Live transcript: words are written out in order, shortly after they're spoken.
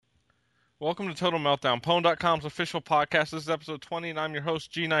Welcome to Total Meltdown, Pwn.com's official podcast. This is episode 20, and I'm your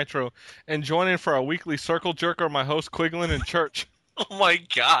host, G Nitro. And joining for our weekly circle jerk are my hosts, Quiglin and Church. Oh my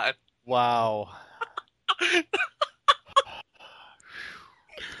god. Wow.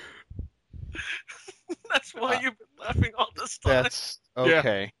 That's why you've been laughing all this time. That's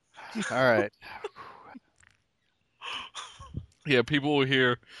okay. All right. Yeah, people will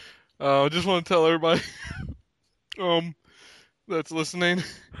hear. I just want to tell everybody that's listening,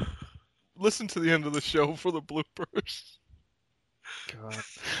 listen to the end of the show for the bloopers God.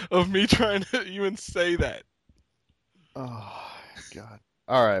 of me trying to even say that. Oh, God.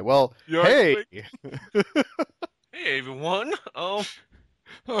 All right. Well, You hey. Hey everyone. All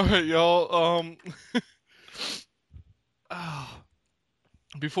right, y'all.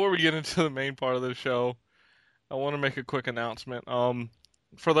 Before we get into the main part of the show, I want to make a quick announcement.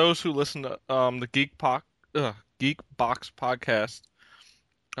 For those who listen to the Geek Box podcast,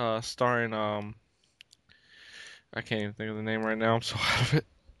 starring I can't even think of the name right now. I'm so out of it.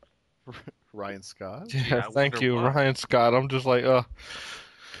 Ryan Scott. Yeah, I thank wonder you, why. Ryan Scott. I'm just like,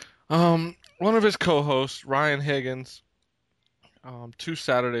 one of his co-hosts, Ryan Higgins, 2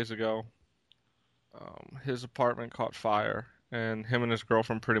 Saturdays ago, his apartment caught fire, and him and his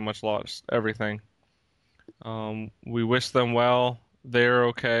girlfriend pretty much lost everything. We wish them well. They're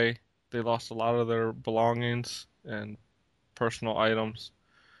okay. They lost a lot of their belongings and personal items.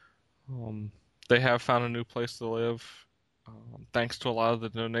 They have found a new place to live, thanks to a lot of the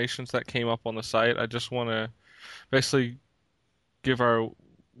donations that came up on the site. I just want to basically give our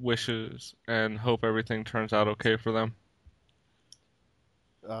wishes and hope everything turns out okay for them.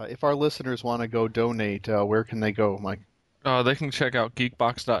 If our listeners want to go donate, where can they go, Mike? They can check out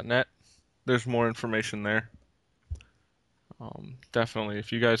geekbox.net. There's more information there. Definitely,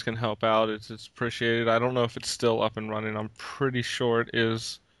 if you guys can help out, it's appreciated. I don't know if it's still up and running. I'm pretty sure it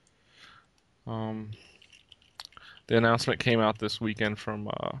is. The announcement came out this weekend from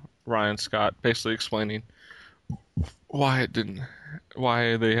Ryan Scott, basically explaining why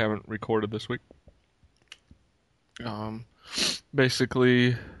they haven't recorded this week.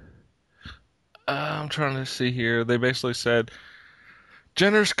 Basically, I'm trying to see here. They basically said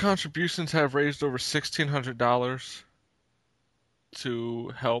generous contributions have raised over $1,600 to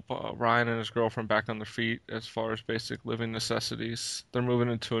help Ryan and his girlfriend back on their feet as far as basic living necessities. They're moving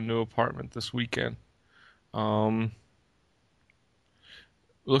into a new apartment this weekend.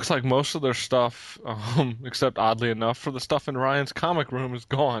 Looks like most of their stuff, except oddly enough, for the stuff in Ryan's comic room is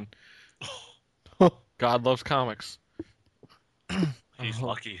gone. God loves comics. He's Oh,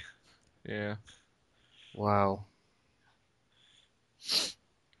 lucky. yeah. Wow.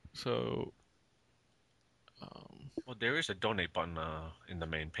 So, Well, there is a donate button in the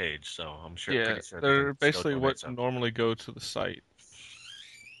main page, so I'm sure yeah, pretty sure they they're can still basically donate what some. normally go to the site.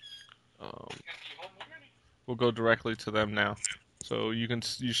 Will go directly to them now. So you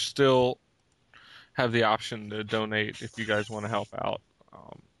still have the option to donate if you guys want to help out.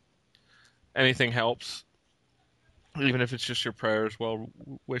 Anything helps, even if it's just your prayers, well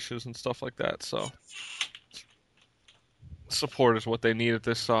wishes, and stuff like that. So support is what they need at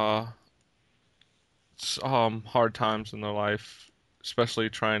this hard times in their life, especially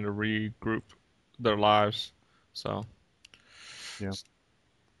trying to regroup their lives. So. Yeah.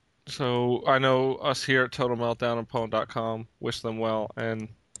 So I know us here at Total Meltdown and Pwn.com wish them well, and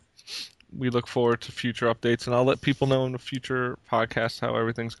we look forward to future updates. And I'll let people know in the future podcasts how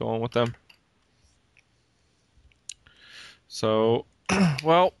everything's going with them. So,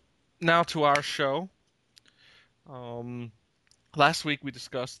 well, now to our show. Um, Last week we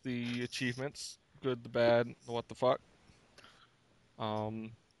discussed the achievements, good, the bad, the what the fuck.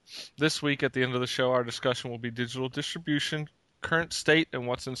 This week at the end of the show, our discussion will be digital distribution, current state, and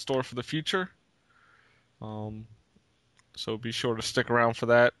what's in store for the future. So be sure to stick around for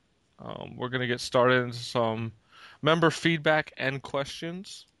that. We're going to get started into some member feedback and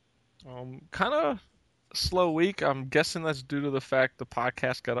questions. Kind of slow week. I'm guessing that's due to the fact the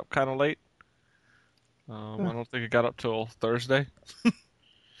podcast got up kind of late. I don't think it got up till Thursday Yeah,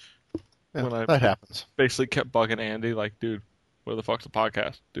 when I that happens. basically kept bugging Andy, like, dude, where the fuck's the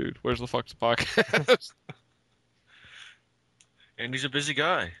podcast? Dude, where's the fuck's the podcast? And he's a busy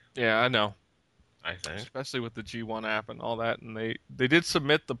guy, Yeah, I know. I think. Especially with the G1 app and all that, and they did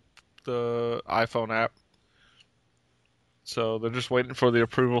submit the iPhone app, so they're just waiting for the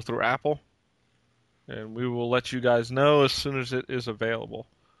approval through Apple, and we will let you guys know as soon as it is available.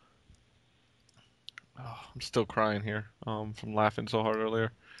 Oh, I'm still crying here from laughing so hard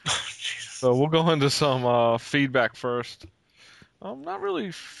earlier. Oh, Jesus. So we'll go into some feedback first. Not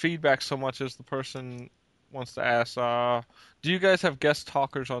really feedback so much as the person wants to ask, do you guys have guest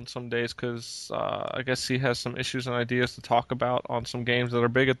talkers on some days? Because I guess he has some issues and ideas to talk about on some games that are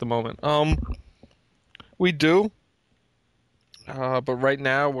big at the moment. We do, but right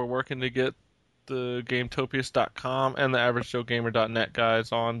now we're working to get the GameTopias.com and the AverageJoeGamer.net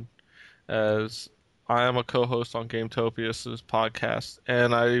guys on, as I am a co-host on GameTopias' podcast,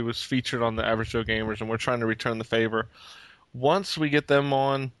 and I was featured on the Average Joe Gamers, and we're trying to return the favor. Once we get them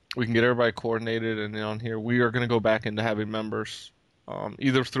on, we can get everybody coordinated and on here. We are going to go back into having members,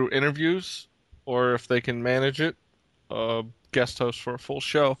 either through interviews or if they can manage it, guest host for a full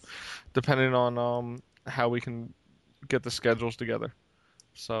show, depending on how we can get the schedules together.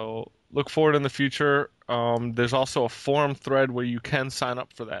 So look forward in the future. There's also a forum thread where you can sign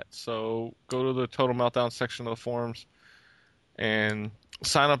up for that. So go to the Total Meltdown section of the forums and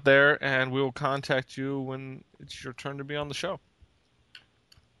sign up there, and we will contact you when it's your turn to be on the show.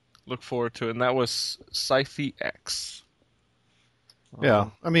 Look forward to it. And that was Syfy X. Yeah,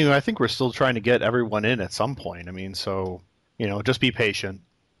 I mean, I think we're still trying to get everyone in at some point. I mean, so, just be patient.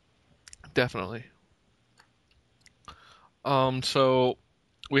 Definitely. So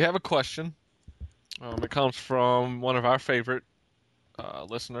we have a question. It comes from one of our favorite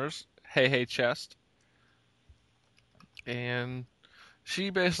listeners, Hey Hey Chest. And she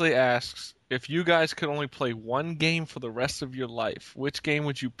basically asks, if you guys could only play one game for the rest of your life, which game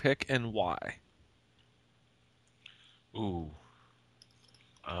would you pick and why? Ooh.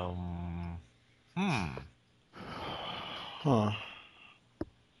 Huh.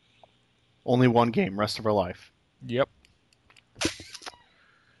 Only one game, rest of our life. Yep.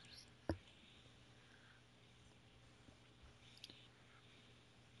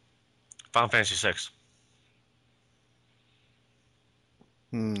 Final Fantasy 6.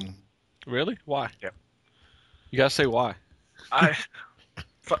 Really? Why? Yep. You gotta say why.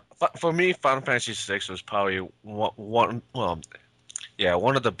 For me, Final Fantasy 6 was probably one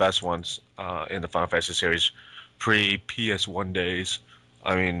of the best ones in the Final Fantasy series pre PS1 days.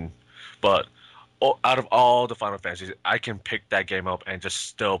 I mean, but out of all the Final Fantasies, I can pick that game up and just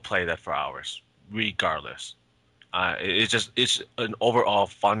still play that for hours, regardless. It's an overall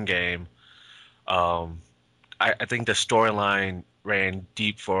fun game. I think the storyline ran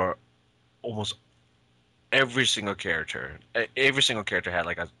deep for almost every single character. Every single character had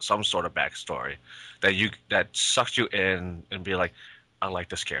like some sort of backstory that sucked you in and be like, I like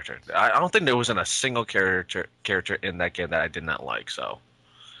this character. I don't think there wasn't a single character in that game that I did not like. So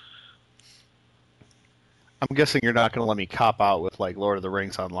I'm guessing you're not going to let me cop out with like Lord of the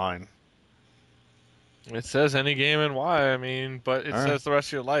Rings Online. It says any game and why. I mean, but it All says right. the rest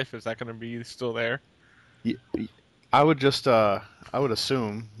of your life. Is that going to be still there? I would just, I would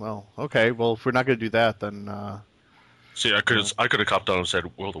assume. Well, okay. Well, if we're not going to do that, then. see, I could have copped on and said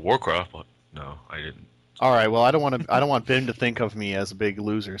World of Warcraft, but no, I didn't. All right. Well, I don't want to. I don't want Ben to think of me as a big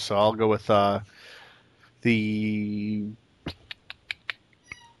loser, so I'll go with the.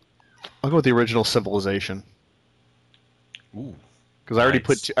 I'll go with the original Civilization. Ooh, Because I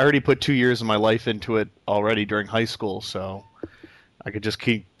already put 2 years of my life into it already during high school, so I could just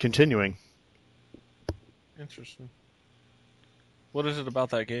keep continuing. Interesting. What is it about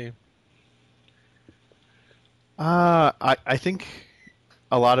that game? I think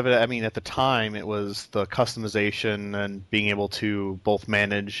a lot of it. I mean, at the time, it was the customization and being able to both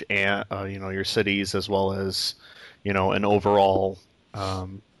manage and your cities as well as an overall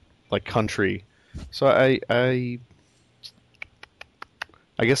like country. So I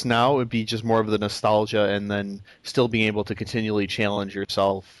guess now it would be just more of the nostalgia and then still being able to continually challenge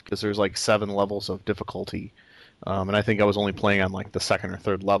yourself because there's like 7 levels of difficulty. And I think I was only playing on like the second or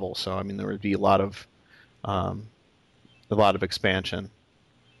third level, so I mean there would be um, a lot of expansion.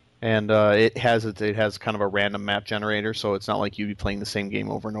 And it has kind of a random map generator, so it's not like you'd be playing the same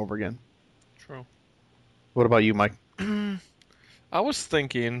game over and over again. True. What about you, Mike? I was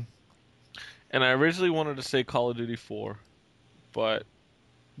thinking, and I originally wanted to say Call of Duty 4, but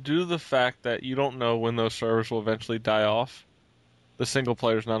due to the fact that you don't know when those servers will eventually die off, the single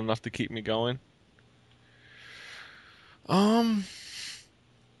player is not enough to keep me going. Um,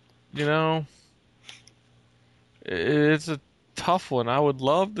 you know, it's a tough one. I would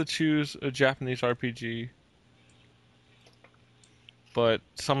love to choose a Japanese RPG, but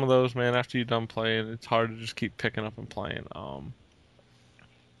some of those, man, after you're done playing, it's hard to just keep picking up and playing.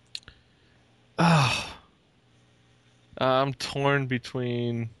 I'm torn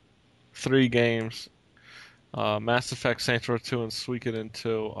between 3 games: Mass Effect, Saints Row 2, and Suikoden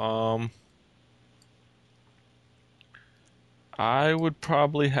 2. I would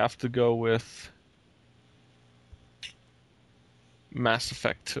probably have to go with Mass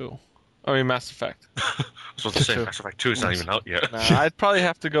Effect 2. I mean, Mass Effect. I was supposed to say Two. Mass Effect 2 is not even out yet. Nah, I'd probably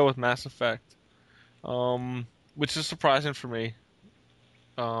have to go with Mass Effect, which is surprising for me.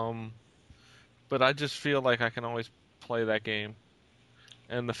 Um, but I just feel like I can always play that game.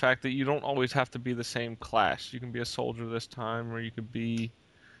 And the fact that you don't always have to be the same class. You can be a soldier this time, or you could be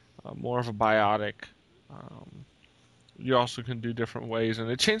more of a biotic. Um, you also can do different ways,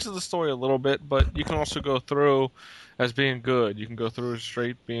 and it changes the story a little bit. But you can also go through as being good. You can go through as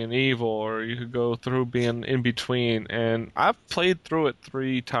straight being evil, or you could go through being in between. And I've played through it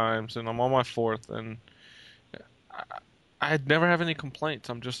 3 times, and I'm on my fourth, and I, I'd never have any complaints.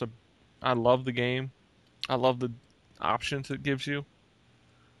 I love the game. I love the options it gives you.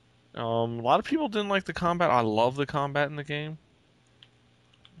 A lot of people didn't like the combat. I love the combat in the game.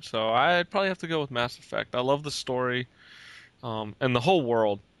 So I'd probably have to go with Mass Effect. I love the story, and the whole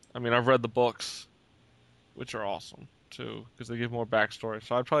world. I mean, I've read the books, which are awesome too, because they give more backstory.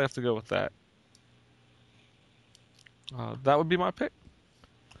 So I'd probably have to go with that. That would be my pick.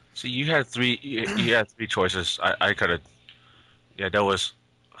 So you had three. You had three choices. I could have. Yeah, that was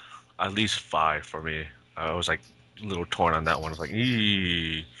at least five for me. I was like a little torn on that one. I was like,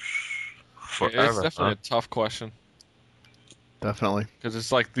 eee, It's forever, definitely huh? a tough question Definitely. because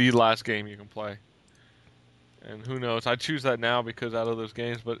it's like the last game you can play. And who knows? I choose that now because out of those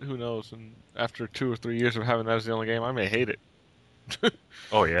games, but who knows? And after 2 or 3 years of having that as the only game, I may hate it.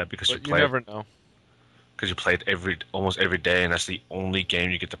 Oh yeah, because But you never know. you played almost every day, and that's the only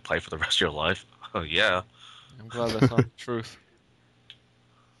game you get to play for the rest of your life. Oh yeah. I'm glad that's not the truth.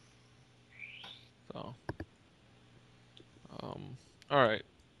 So, all right.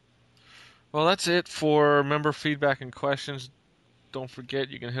 Well, that's it for member feedback and questions. Don't forget,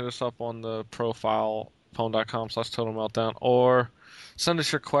 you can hit us up on the profile, pwn.com/Total Meltdown, or send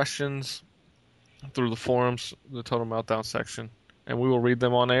us your questions through the forums, the Total Meltdown section, and we will read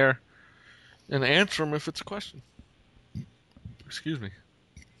them on air and answer them if it's a question. Excuse me.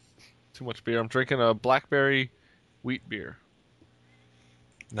 Too much beer. I'm drinking a blackberry wheat beer.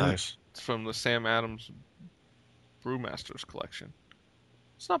 Nice. It's from the Sam Adams Brewmasters collection.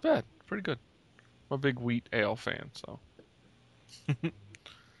 It's not bad. Pretty good. I'm a big wheat ale fan, so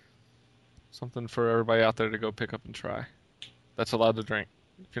something for everybody out there to go pick up and try. That's allowed to drink.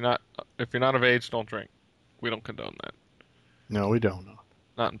 If you're not of age, don't drink. We don't condone that. No, we don't.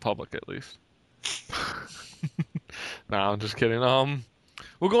 Not in public, at least. No, I'm just kidding.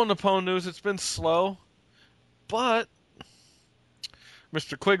 We'll go into Pwn news. It's been slow, but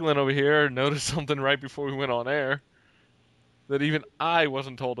Mr. Quiglin over here noticed something right before we went on air that even I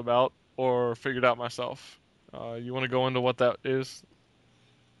wasn't told about or figured out myself. You want to go into what that is?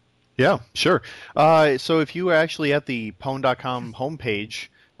 Yeah, sure. So if you were actually at the pwn.com homepage,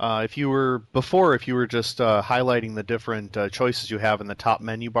 if you were just highlighting the different choices you have in the top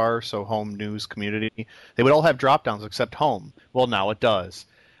menu bar, so home, news, community, they would all have drop downs except home. Well, now it does.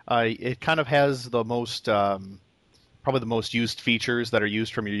 It kind of has the most, probably the most used features that are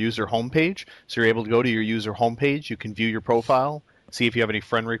used from your user homepage. So you're able to go to your user homepage, you can view your profile, see if you have any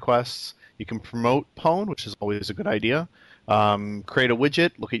friend requests. You can promote Pwn, which is always a good idea. Create a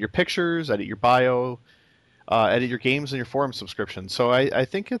widget, look at your pictures, edit your bio, edit your games and your forum subscription. So I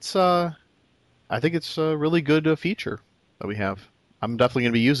think it's a really good feature that we have. I'm definitely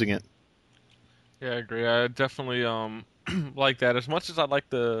going to be using it. Yeah, I agree. I definitely like that as much as I like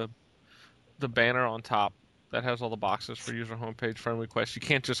the banner on top that has all the boxes for user homepage friend requests. You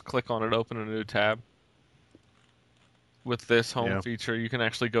can't just click on it, open a new tab. With this home Yeah. feature, you can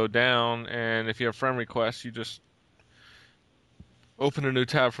actually go down, and if you have friend requests, you just open a new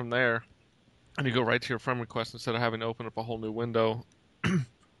tab from there, and you go right to your friend request instead of having to open up a whole new window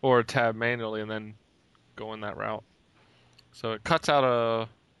or a tab manually and then go in that route. So it cuts out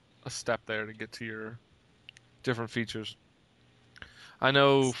a step there to get to your different features. I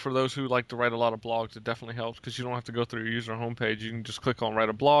know for those who like to write a lot of blogs, it definitely helps because you don't have to go through your user homepage. You can just click on write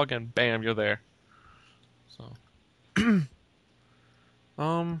a blog and bam, you're there. So,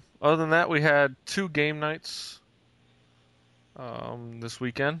 other than that, we had 2 game nights this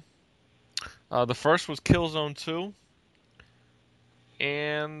weekend. The first was Killzone 2,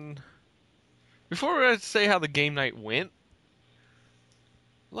 and before I say how the game night went,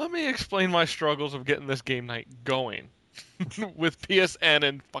 let me explain my struggles of getting this game night going with PSN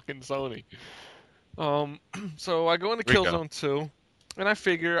and fucking Sony. So I go into Rico. Killzone 2, and I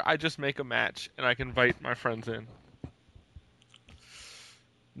figure I just make a match and I can invite my friends in.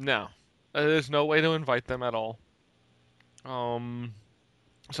 No, there's no way to invite them at all.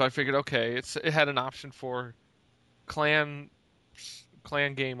 So I figured, okay, it had an option for clan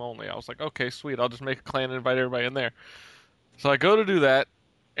game only. I was like, okay, sweet, I'll just make a clan and invite everybody in there. So I go to do that,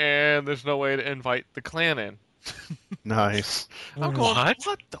 and there's no way to invite the clan in. Nice. I'm going, What?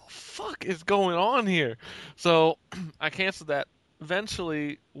 what the fuck is going on here? So I canceled that.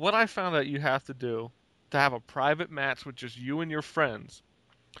 Eventually, what I found out you have to do to have a private match with just you and your friends,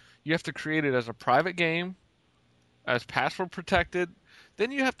 you have to create it as a private game, as password protected.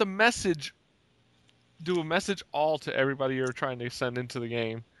 Then you have to do a message all to everybody you're trying to send into the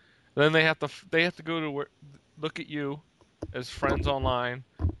game. Then they have to go to look at you as friends online,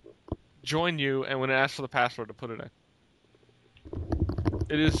 join you, and when it asks for the password to put it in.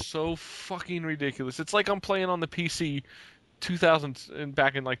 It is so fucking ridiculous. It's like I'm playing on the PC 2000 and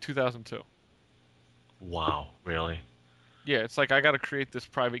back in like 2002. Wow, really? Yeah, it's like I got to create this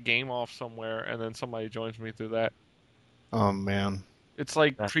private game off somewhere, and then somebody joins me through that. Oh man. It's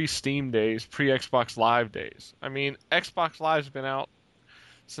like Yeah. pre-Steam days, pre-Xbox Live days. I mean, Xbox Live's been out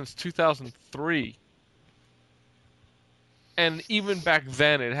since 2003, and even back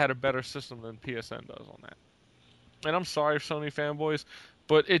then, it had a better system than PSN does on that. And I'm sorry, Sony fanboys,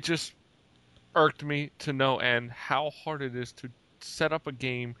 but it just irked me to no end how hard it is to set up a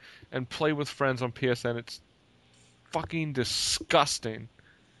game and play with friends on PSN. It's fucking disgusting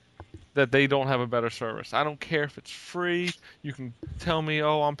that they don't have a better service. I don't care if it's free. You can tell me,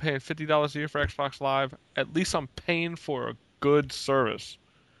 oh, I'm paying $50 a year for Xbox Live. At least I'm paying for a good service.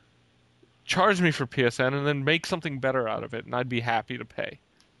 Charge me for PSN and then make something better out of it, and I'd be happy to pay.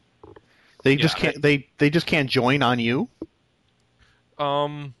 They Yeah, just can't. They just can't join on you.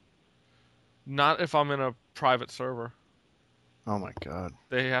 Um, Not if I'm in a private server. Oh my god.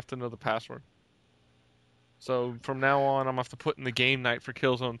 They have to know the password. So from now on, I'm gonna have to put in the game night for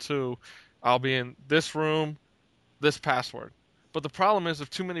Killzone 2. I'll be in this room, this password. But the problem is, if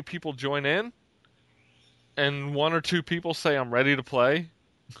too many people join in, and one or two people say I'm ready to play,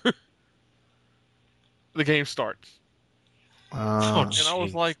 the game starts. Oh, And I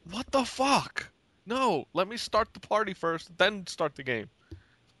was jeez. like, what the fuck? No, let me start the party first, then start the game.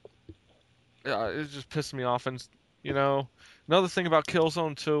 Yeah, it just pissed me off. And, another thing about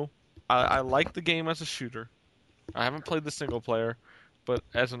Killzone 2, I like the game as a shooter. I haven't played the single player, but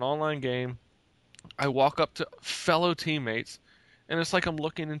as an online game, I walk up to fellow teammates, and it's like I'm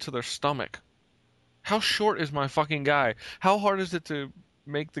looking into their stomach. How short is my fucking guy? How hard is it to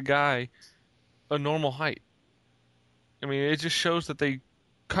make the guy a normal height? I mean, it just shows that they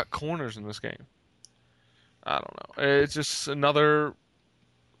cut corners in this game. I don't know. It's just another.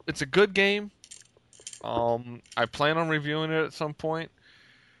 It's a good game. I plan on reviewing it at some point,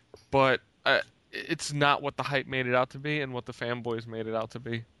 but it's not what the hype made it out to be and what the fanboys made it out to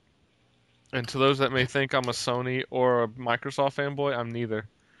be. And to those that may think I'm a Sony or a Microsoft fanboy, I'm neither.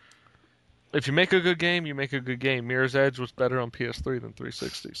 If you make a good game, you make a good game. Mirror's Edge was better on PS3 than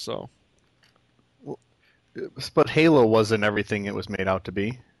 360, so. But Halo wasn't everything it was made out to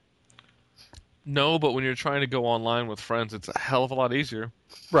be. No, but when you're trying to go online with friends, it's a hell of a lot easier.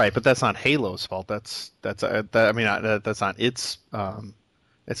 Right, but that's not Halo's fault. That's I mean that's not its.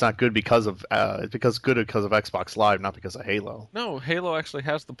 It's not good because of it's good because of Xbox Live, not because of Halo. No, Halo actually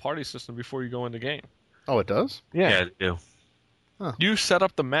has the party system before you go into game. Oh, it does. Yeah, they do. You set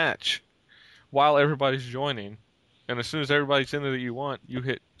up the match while everybody's joining, and as soon as everybody's in there that you want, you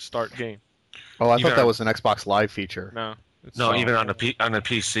hit start game. Oh, I Even thought that on- was an Xbox Live feature. No, it's No, even on the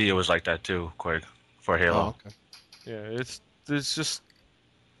PC, it was like that too. Quick for Halo. Oh, okay. yeah, it's just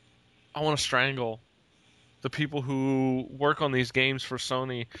I want to strangle the people who work on these games for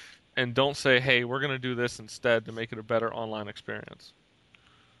Sony and don't say, "Hey, we're going to do this instead to make it a better online experience."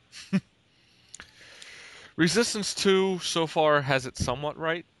 Resistance 2 so far has it somewhat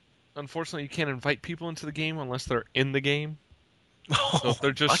right. Unfortunately, you can't invite people into the game unless they're in the game. So if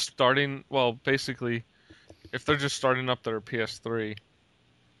they're just What? starting, well, basically, if they're just starting up their PS3,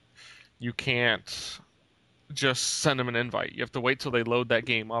 you can't just send them an invite. You have to wait till they load that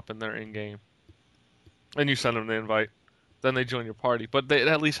game up and they're in game. And you send them the invite. Then they join your party. But it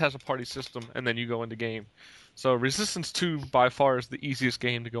at least has a party system, and then you go into game. So Resistance 2 by far is the easiest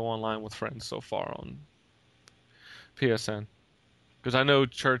game to go online with friends so far on PSN. Because I know,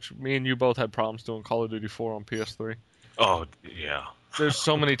 Church, me and you both had problems doing Call of Duty 4 on PS3. Oh yeah. There's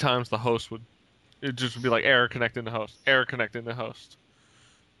so many times the host it just would be like error connecting to host, error connecting to host.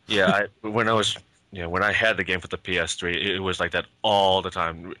 Yeah, when I had the game for the PS3, it was like that all the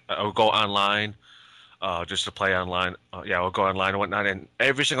time. I would go online, just to play online. I would go online and whatnot, and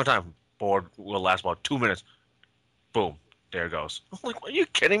every single time, board will last about 2 minutes. Boom, there it goes. I'm like, are you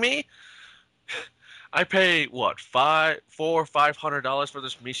kidding me? I pay what, $500 for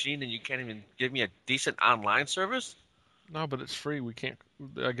this machine, and you can't even give me a decent online service? No, but it's free. We can't.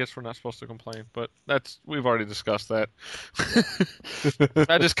 I guess we're not supposed to complain, but we've already discussed that.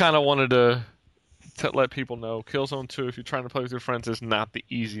 I just kind of wanted to let people know Killzone 2, if you're trying to play with your friends, is not the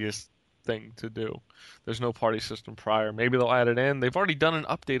easiest thing to do. There's no party system prior. Maybe they'll add it in. They've already done an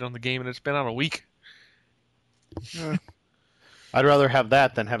update on the game and it's been out a week. Yeah. I'd rather have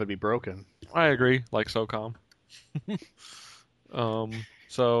that than have it be broken. I agree, like SOCOM.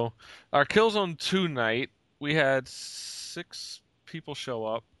 So our Killzone 2 night, we had 6 people show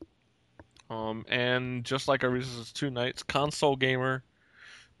up. And just like our Resistance 2 nights, Console Gamer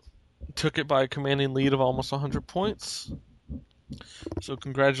took it by a commanding lead of almost 100 points. So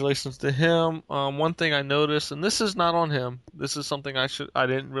congratulations to him. One thing I noticed, and this is not on him. This is something I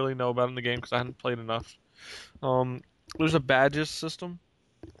didn't really know about in the game because I hadn't played enough. There's a badges system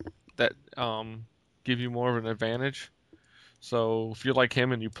that give you more of an advantage. So if you're like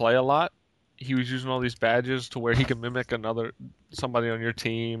him and you play a lot, he was using all these badges to where he can mimic somebody on your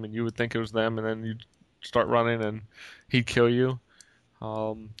team, and you would think it was them, and then you'd start running and he'd kill you.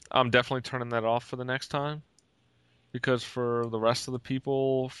 I'm definitely turning that off for the next time, because for the rest of the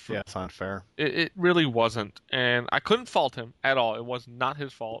people, Yeah, it's not fair. it really wasn't, and I couldn't fault him at all. It was not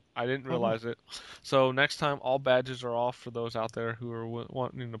his fault. I didn't realize it. So next time, all badges are off for those out there who are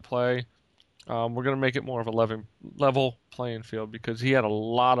wanting to play. We're going to make it more of a level playing field, because he had a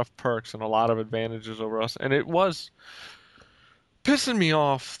lot of perks and a lot of advantages over us, and it was pissing me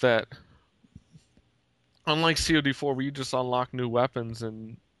off that, unlike COD4, where you just unlock new weapons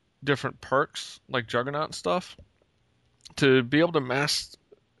and different perks like Juggernaut and stuff, to be able to mask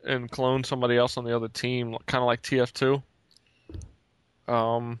and clone somebody else on the other team, kind of like TF2,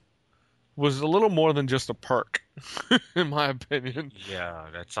 was a little more than just a perk, in my opinion. Yeah,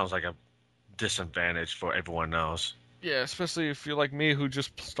 that sounds like a disadvantage for everyone else. Yeah, especially if you're like me, who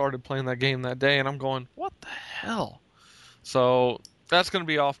just started playing that game that day, and I'm going, what the hell? So that's going to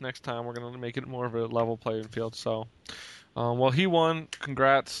be off next time. We're going to make it more of a level playing field. So, well, he won.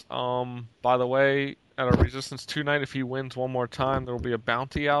 Congrats. By the way, at our Resistance 2 night, if he wins one more time, there will be a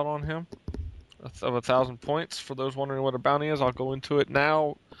bounty out on him of 1,000 points. For those wondering what a bounty is, I'll go into it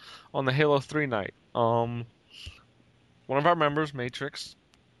now on the Halo 3 night. One of our members, Matrix,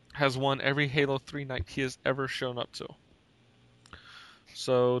 has won every Halo 3 night he has ever shown up to.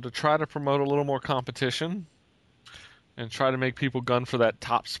 So to try to promote a little more competition and try to make people gun for that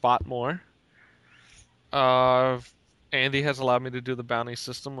top spot more, Andy has allowed me to do the bounty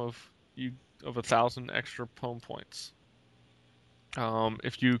system of 1,000 extra home points.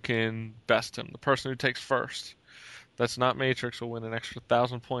 If you can best him, the person who takes first, that's not Matrix, will win an extra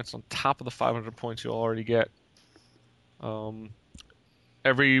 1,000 points on top of the 500 points you'll already get.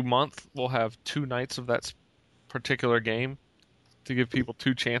 Every month we'll have 2 nights of that particular game to give people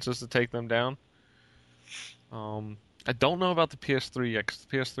 2 chances to take them down. I don't know about the PS3 yet, because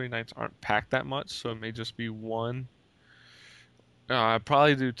the PS3 nights aren't packed that much, so it may just be 1. I'd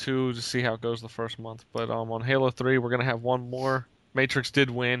probably do 2 to see how it goes the first month. But on Halo 3, we're going to have 1 more. Matrix did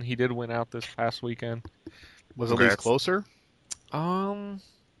win. He did win out this past weekend. Was it at least closer? Let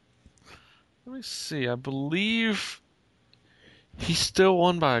me see. I believe he still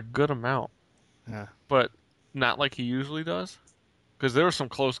won by a good amount. Yeah. But not like he usually does, because there were some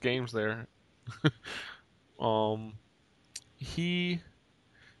close games there. He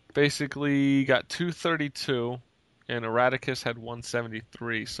basically got 232, and Erraticus had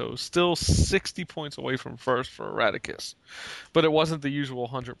 173, so still 60 points away from first for Erraticus. But it wasn't the usual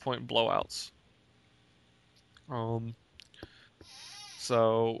 100-point blowouts.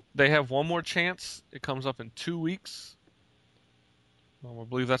 So they have 1 more chance. It comes up in 2 weeks. I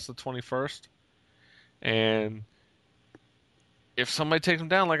believe that's the 21st. And if somebody takes him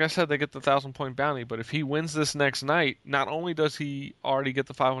down, like I said, they get the 1,000-point bounty. But if he wins this next night, not only does he already get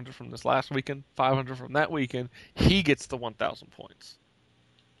the 500 from this last weekend, 500 from that weekend, he gets the 1,000 points.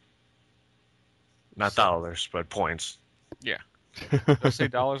 Not dollars, but points. Yeah. Did I say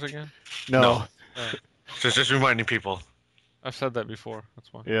dollars again? No. So just reminding people. I've said that before.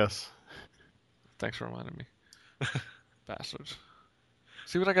 That's why. Yes. Thanks for reminding me. Bastards.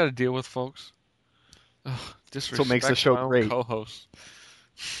 See what I got to deal with, folks? Ugh, disrespect what makes the show my own great. Co-host.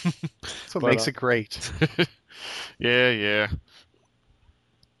 That's what makes it great. Yeah.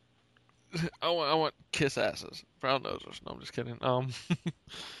 I want kiss asses, brown nosers. No, I'm just kidding.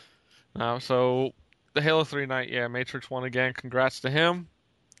 So the Halo 3 night, yeah, Matrix won again. Congrats to him.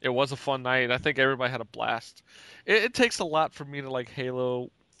 It was a fun night. I think everybody had a blast. It takes a lot for me to like Halo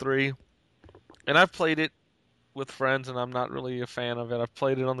 3, and I've played it with friends, and I'm not really a fan of it. I've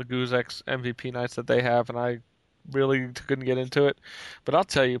played it on the GoozeX MVP nights that they have, and I really couldn't get into it. But I'll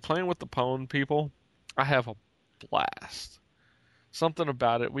tell you, playing with the Pwn people, I have a blast. Something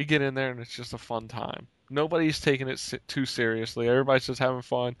about it. We get in there and it's just a fun time. Nobody's taking it too seriously. Everybody's just having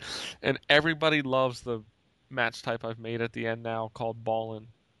fun, and everybody loves the match type I've made at the end now called Ballin'.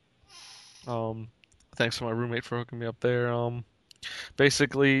 Thanks to my roommate for hooking me up there.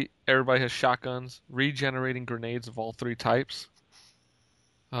 Basically, everybody has shotguns, regenerating grenades of all three types,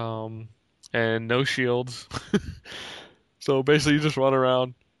 and no shields. So basically, you just run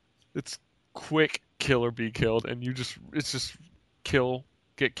around. It's quick kill or be killed, and it's just kill,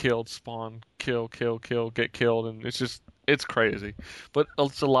 get killed, spawn, kill, kill, kill, get killed, and it's crazy. But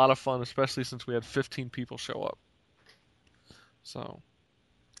it's a lot of fun, especially since we had 15 people show up. So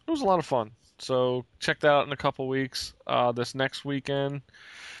it was a lot of fun. So check that out in a couple weeks. This next weekend,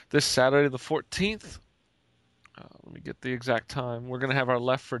 this Saturday the 14th. Let me get the exact time. We're gonna have our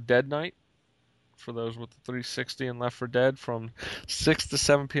Left 4 Dead night for those with the 360 and Left 4 Dead from 6 to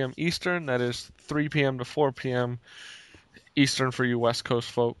 7 p.m. Eastern. That is 3 p.m. to 4 p.m. Eastern for you West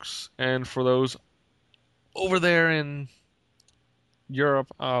Coast folks. And for those over there in Europe,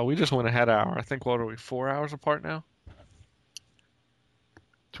 we just went ahead an hour. I think, what are we, 4 hours apart now?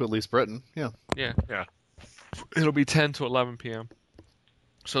 To at least Britain, yeah. Yeah. Yeah. It'll be 10 to 11 p.m.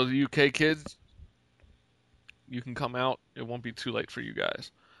 So the UK kids, you can come out. It won't be too late for you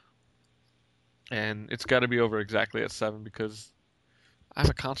guys. And it's got to be over exactly at 7 because I have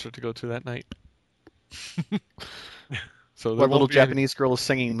a concert to go to that night. So What little Japanese girl is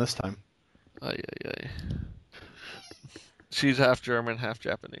singing this time? Ay, ay, ay. She's half German, half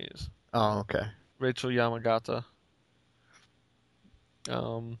Japanese. Oh, okay. Rachel Yamagata.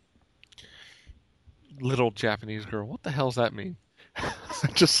 Little Japanese girl. What the hell does that mean?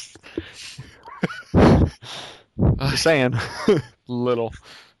 Just saying. Little.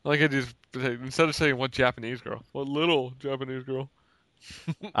 Like I just instead of saying what Japanese girl, what little Japanese girl.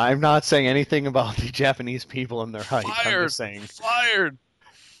 I'm not saying anything about the Japanese people and their height. I'm Fired. just saying. Fired.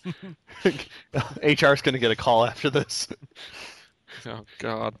 HR's going to get a call after this. Oh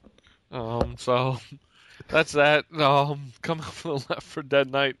God. So that's that. Come out for the Left 4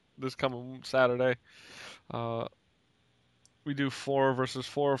 Dead night this coming Saturday. We do 4 versus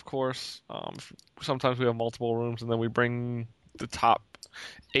 4, of course. Sometimes we have multiple rooms, and then we bring the top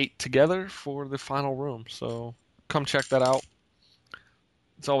 8 together for the final room. So come check that out.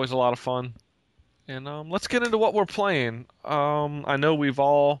 It's always a lot of fun. And let's get into what we're playing. I know we've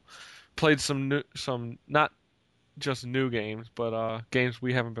all played some not just new games, but games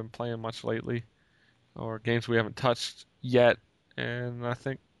we haven't been playing much lately, or games we haven't touched yet. And I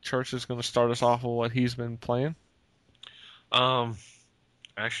think Church is going to start us off with what he's been playing.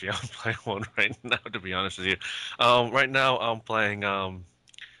 Actually, I'm playing one right now, to be honest with you. Right now, I'm playing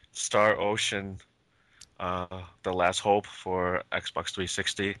Star Ocean, The Last Hope for Xbox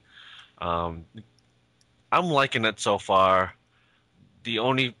 360. I'm liking it so far.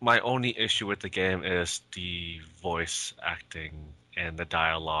 My only issue with the game is the voice acting and the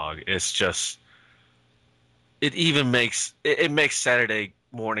dialogue. It's just, it makes Saturday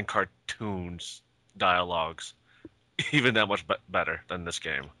morning cartoons dialogues even that much better than this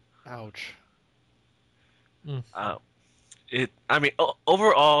game. Ouch.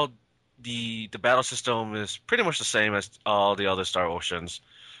 Overall, the battle system is pretty much the same as all the other Star Oceans.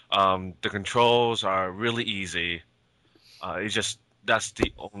 The controls are really easy. That's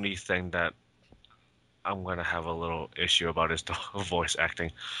the only thing that I'm gonna have a little issue about is the voice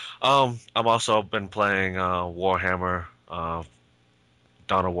acting. I've also been playing Warhammer, Dawn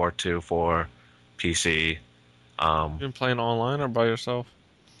of War 2 for PC. You been playing online or by yourself?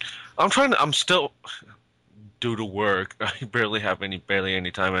 I'm still due to work. I barely have barely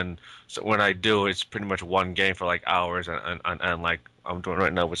any time, and so when I do, it's pretty much one game for like hours, and like I'm doing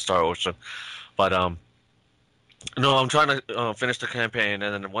right now with Star Ocean. But no, I'm trying to finish the campaign,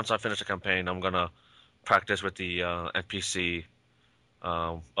 and then once I finish the campaign, I'm gonna practice with the NPC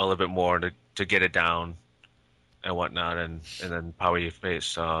a little bit more to get it down and whatnot, and then probably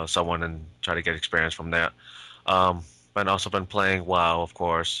face someone and try to get experience from that. I've also been playing WoW, of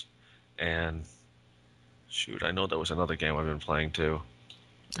course, and shoot, I know there was another game I've been playing too.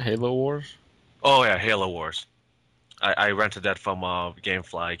 Halo Wars? Oh yeah, Halo Wars. I rented that from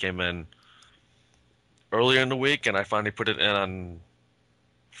GameFly. It came in earlier in the week, and I finally put it in on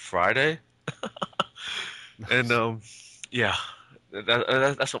Friday. And yeah,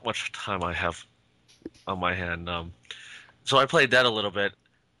 that's how much time I have on my hand. So I played that a little bit.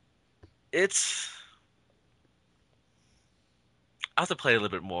 I have to play a little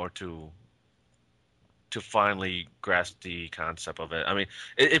bit more to finally grasp the concept of it. I mean,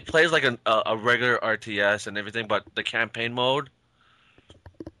 it plays like a regular RTS and everything, but the campaign mode,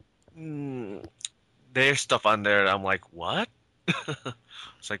 there's stuff on there that I'm like, what?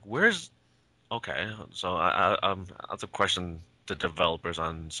 It's like, where's okay? So I have to question the developers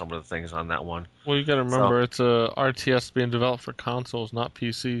on some of the things on that one. Well, you got to So, remember it's a RTS being developed for consoles, not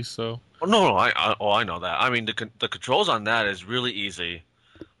PC. So oh, no, I know that. I mean, the controls on that is really easy.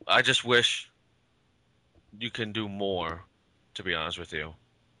 I just wish you can do more, to be honest with you.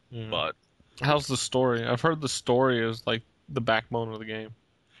 yeah. But How's the story? I've heard the story is like the backbone of the game.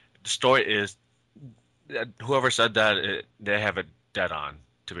 the story is, whoever said that, they have it dead on,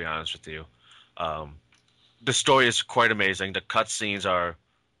 to be honest with you. Um, the story is quite amazing. The cutscenes are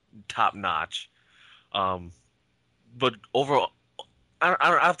top notch. Um, but overall, I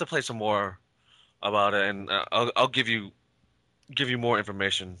have to play some more about it, and I'll give you more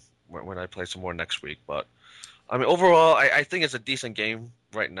information when I play some more next week. But I mean, overall, I think it's a decent game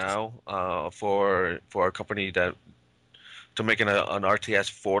right now for a company that to making an RTS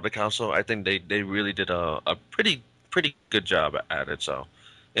for the console. I think they really did a pretty good job at it. So,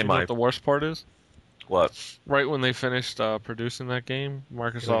 in You know my what the worst part is? what? Right when they finished producing that game,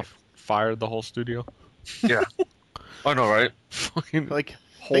 Right. Microsoft fired the whole studio. Yeah, I know, right? Fucking Like,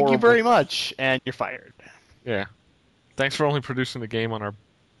 thank you horrible. very much, and you're fired. Yeah. Thanks for only producing the game on our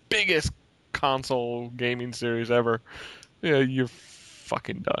biggest console gaming series ever. Yeah, you're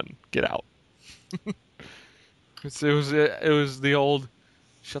fucking done. Get out. It was the old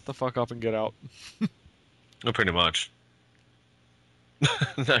shut the fuck up and get out. Pretty much.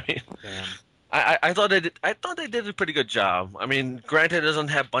 I mean, Damn. I thought I thought they did a pretty good job. I mean, granted, it doesn't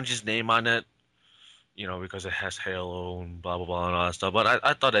have Bungie's name on it, you know, because it has Halo and blah blah blah and all that stuff. But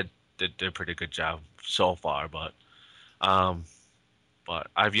I thought they did a pretty good job so far. Um, but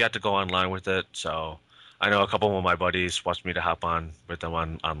I've yet to go online with it, so I know a couple of my buddies want me to hop on with them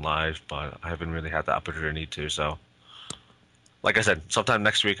on live, but I haven't really had the opportunity to. So, like I said, sometime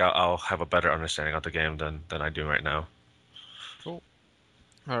next week I'll have a better understanding of the game than I do right now. Cool.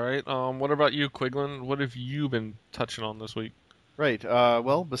 All right. What about you, Quiglin? What have you been touching on this week? Right.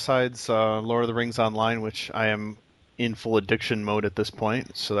 Well, besides Lord of the Rings Online, which I am in full addiction mode at this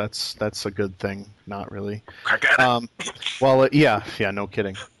point, so that's a good thing. Not really. Crack at it. Well, yeah, no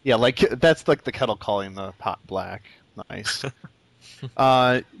kidding. Yeah, like that's like the kettle calling the pot black. Nice.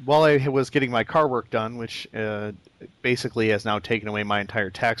 While I was getting my car work done, which basically has now taken away my entire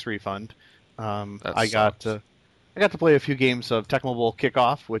tax refund, That I sucks. got to play a few games of Tecmo Bowl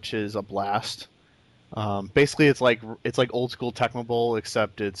Kickoff, which is a blast. Basically, it's like old school Tecmo Bowl,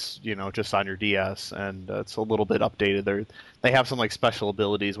 except it's just on your DS, and it's a little bit updated. They have some like special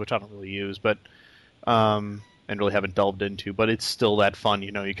abilities which I don't really use, but and really haven't delved into. But it's still that fun.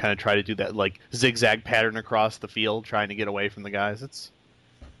 You kind of try to do that like zigzag pattern across the field, trying to get away from the guys.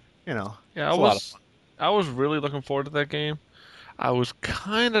 You know Yeah, I it's a lot of was fun. I was really looking forward to that game. I was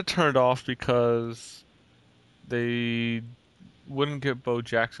kind of turned off because they wouldn't get Bo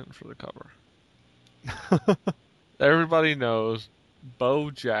Jackson for the cover. Everybody knows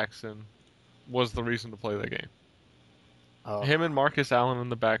Bo Jackson was the reason to play that game. Oh, Him and Marcus Allen in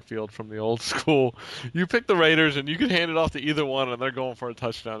the backfield from the old school. You pick the Raiders and you can hand it off to either one, and they're going for a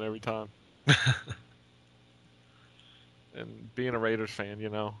touchdown every time. And being a Raiders fan,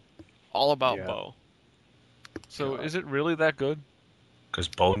 all about yeah. Bo. So God. is it really that good? Because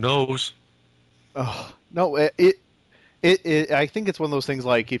Bo knows. Oh no, it. I think it's one of those things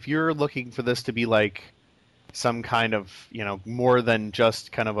like if you're looking for this to be like some kind of more than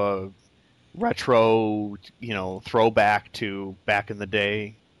just kind of a retro throwback to back in the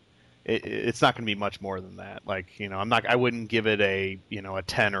day. It's not going to be much more than that. Like I wouldn't give it a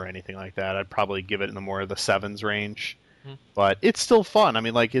 10 or anything like that. I'd probably give it in the more of the sevens range. Hmm. But it's still fun. I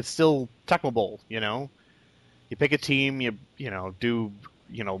mean, like it's still Tecmo Bowl. You pick a team, do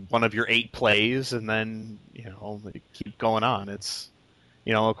one of your 8 plays, and then you keep going on. It's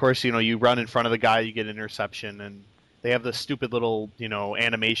of course you run in front of the guy, you get an interception, and they have the stupid little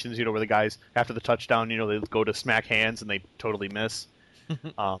animations where the guys after the touchdown they go to smack hands and they totally miss.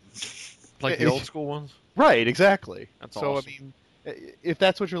 Um, Like the old school ones? right, exactly. That's So awesome. I mean, if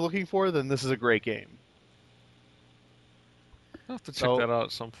that's what you're looking for, then this is a great game. I'll have to check So that out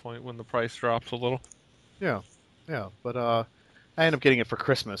at some point when the price drops a little. yeah, yeah. But I ended up getting it for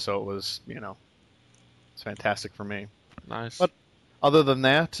Christmas, so it was it's fantastic for me. Nice. But other than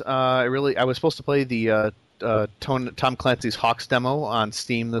that, I was supposed to play the Tom Clancy's Hawks demo on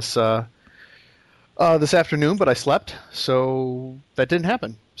Steam this afternoon, but I slept, so that didn't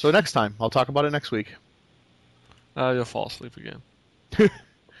happen. So next time, I'll talk about it next week. You'll fall asleep again.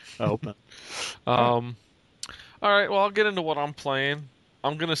 I hope not. Um, all right, well, I'll get into what I'm playing.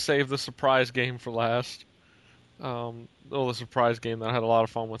 I'm going to save the surprise game for last. The surprise game that I had a lot of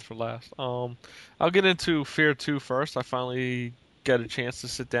fun with for last. I'll get into Fear 2 first. I finally got a chance to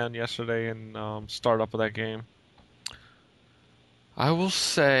sit down yesterday and start up with that game. I will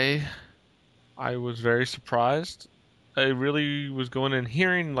say I was very surprised. I really was going in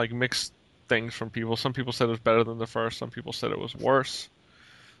hearing like mixed things from people. Some people said it was better than the first. Some people said it was worse.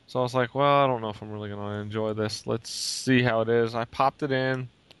 So I was like, well, I don't know if I'm really going to enjoy this. Let's see how it is. I popped it in,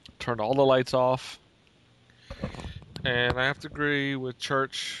 turned all the lights off, and I have to agree with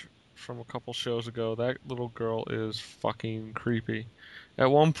Church from a couple shows ago. That little girl is fucking creepy.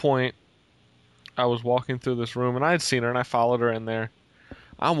 At one point, I was walking through this room, and I had seen her, and I followed her in there.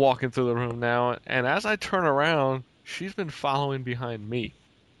 I'm walking through the room now, and as I turn around, she's been following behind me.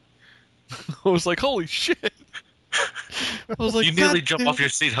 I was like, holy shit. I was like, You nearly jump off your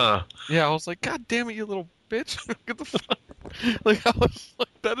seat, huh? Yeah, I was like, God damn it, you little bitch. Get the fuck. Like, I was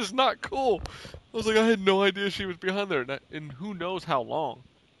like, that is not cool. I was like, I had no idea she was behind there, and who knows how long.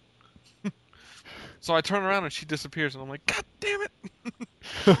 So I turn around and she disappears, and I'm like, God damn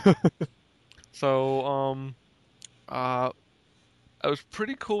it. So, I was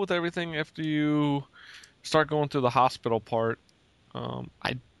pretty cool with everything after you start going through the hospital part.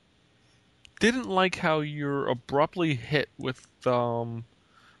 I didn't like how you're abruptly hit with the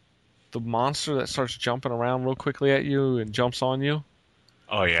monster that starts jumping around real quickly at you and jumps on you.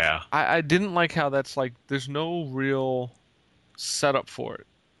 Oh yeah. I didn't like how that's like there's no real setup for it.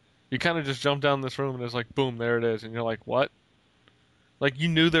 You kind of just jump down this room and it's like boom, there it is, and you're like, what? Like you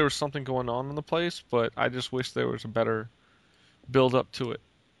knew there was something going on in the place, but I just wish there was a better build up to it.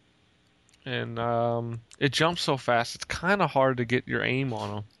 And it jumps so fast, it's kind of hard to get your aim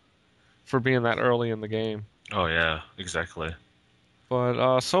on them for being that early in the game. Oh yeah. Exactly.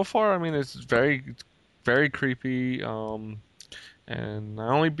 But so far, I mean, it's very, very creepy. And I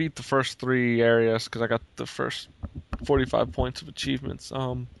only beat the first 3 areas because I got the first 45 points of achievements.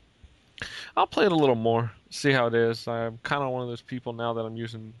 I'll play it a little more, see how it is. I'm kind of one of those people now that I'm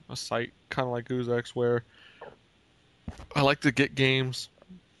using a site kind of like OozeX where I like to get games,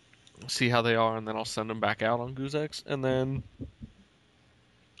 see how they are, and then I'll send them back out on OozeX, and then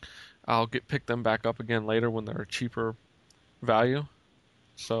I'll pick them back up again later when they're a cheaper value.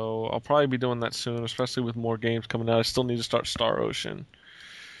 So I'll probably be doing that soon, especially with more games coming out. I still need to start Star Ocean.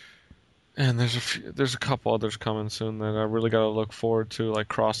 And there's a couple others coming soon that I really got to look forward to, like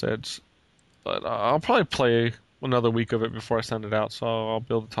Cross Edge. But I'll probably play another week of it before I send it out, so I'll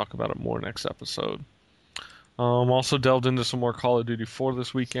be able to talk about it more next episode. Also delved into some more Call of Duty 4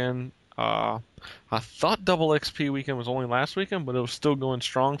 this weekend. I thought Double XP weekend was only last weekend, but it was still going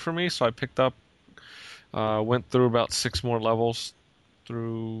strong for me, so I picked up, went through about 6 more levels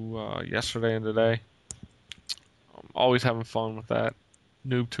through yesterday and today. I'm always having fun with that.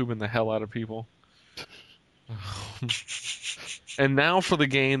 Noob tubing the hell out of people. And now for the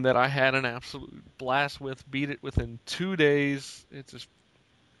game that I had an absolute blast with, beat it within 2 days. It's just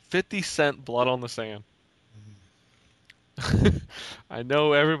 50 Cent Blood on the Sand. I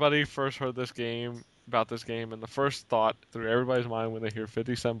know everybody first heard about this game, and the first thought through everybody's mind when they hear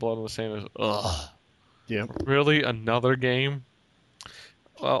 50 Cent Blood on the Sand is, ugh. Yeah. Really? Another game?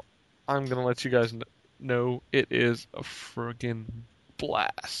 Well, I'm going to let you guys know it is a friggin'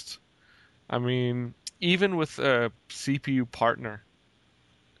 blast. I mean, even with a CPU partner,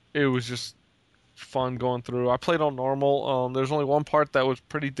 it was just fun going through. I played on normal. There's only one part that was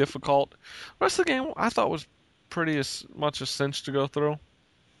pretty difficult. The rest of the game I thought was pretty as much a cinch to go through.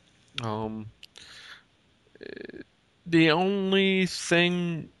 The only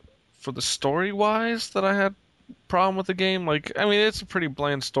thing for the story wise that I had problem with the game, like I mean it's a pretty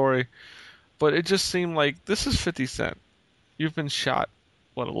bland story, but it just seemed like this is 50 Cent. You've been shot,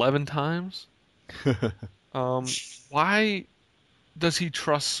 what, 11 times? Why does he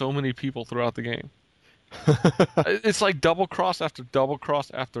trust so many people throughout the game? It's like double cross after double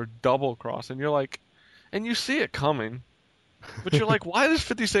cross after double cross, and you're like, and you see it coming, but you're like, why does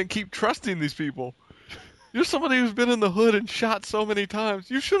 50 Cent keep trusting these people? You're somebody who's been in the hood and shot so many times.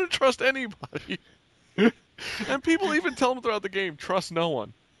 You shouldn't trust anybody. And people even tell him throughout the game, trust no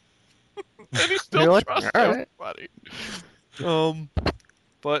one. And he still like, trusts all right. everybody.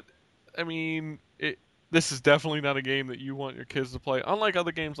 But I mean, this is definitely not a game that you want your kids to play. Unlike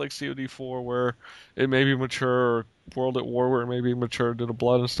other games like COD4 where it may be mature, or World at War where it may be mature due to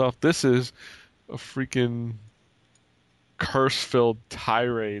blood and stuff. This is a freaking curse-filled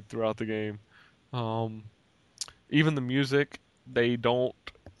tirade throughout the game. Even the music, they don't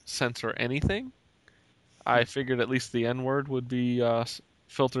censor anything. I figured at least the N-word would be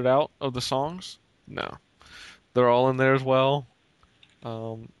filtered out of the songs. No. They're all in there as well.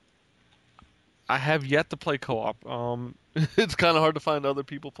 I have yet to play co-op. It's kind of hard to find other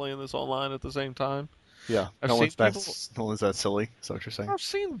people playing this online at the same time. Yeah, I've seen people. no one's that silly. Is that what you're saying? I've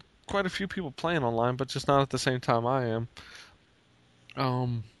seen quite a few people playing online, but just not at the same time I am.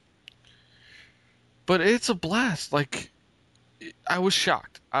 Um, but it's a blast. Like, I was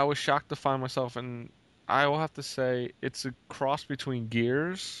shocked. I was shocked to find myself, and I will have to say it's a cross between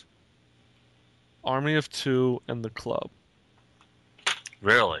Gears, Army of Two, and The Club.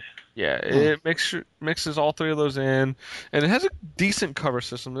 Really? Yeah, it mixes all three of those in, and it has a decent cover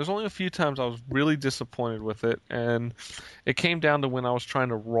system. There's only a few times I was really disappointed with it, and it came down to when I was trying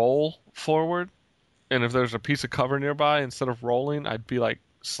to roll forward, and if there's a piece of cover nearby, instead of rolling, I'd be like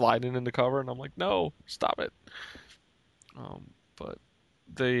sliding into cover, and I'm like, no, stop it. But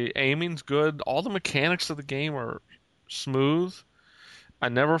the aiming's good. All the mechanics of the game are smooth. I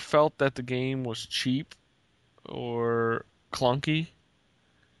never felt that the game was cheap or clunky.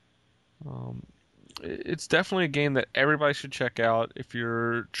 Um, it's definitely a game that everybody should check out. If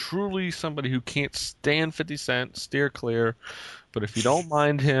you're truly somebody who can't stand 50 Cent, steer clear. But if you don't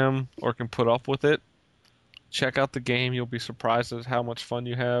mind him or can put up with it, check out the game. You'll be surprised at how much fun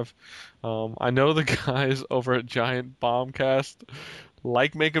you have. I know the guys over at Giant Bombcast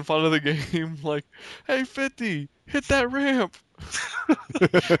like making fun of the game. Like, hey, 50, hit that ramp.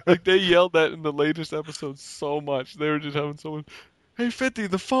 Like, they yelled that in the latest episode so much. They were just having someone, hey, 50,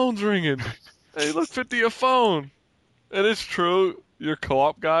 the phone's ringing. Hey, look, 50, your phone. And it's true. Your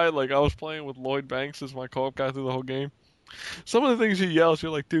co-op guy, like I was playing with Lloyd Banks as my co-op guy through the whole game. Some of the things he yells,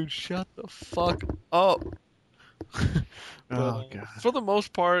 you're like, dude, shut the fuck up. Oh god. For the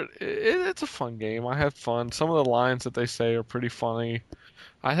most part, it's a fun game. I had fun. Some of the lines that they say are pretty funny.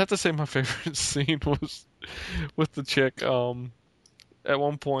 I have to say my favorite scene was with the chick. At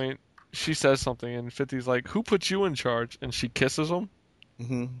one point, she says something, and 50's like, "Who put you in charge?" And she kisses him,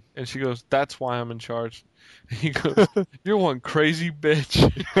 Hmm. and she goes, "That's why I'm in charge." And he goes, "You're one crazy bitch."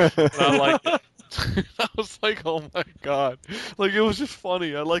 And I like it. I was like, "Oh my god!" Like it was just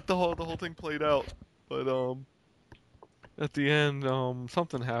funny. I like the whole thing played out, but at the end,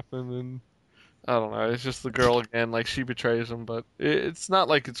 something happened, and I don't know. It's just the girl again. Like she betrays him, but it's not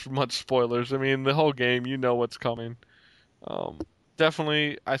like it's much spoilers. I mean, the whole game, you know what's coming. Um,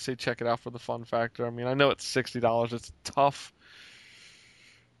 Definitely, I say check it out for the fun factor. I mean, I know it's $60. It's tough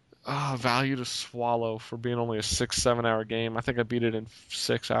value to swallow for being only a 6-7 hour game. I think I beat it in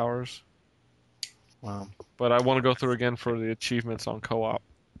 6 hours. Wow. But I want to go through again for the achievements on co-op.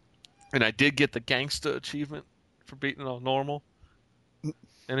 And I did get the gangsta achievement for beating it on normal.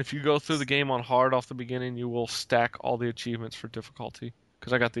 And if you go through the game on hard off the beginning, you will stack all the achievements for difficulty.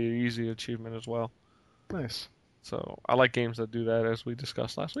 Because I got the easy achievement as well. Nice. So I like games that do that, as we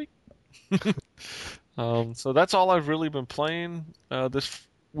discussed last week. So that's all I've really been playing this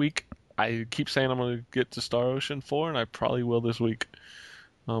week. I keep saying I'm going to get to Star Ocean 4, and I probably will this week.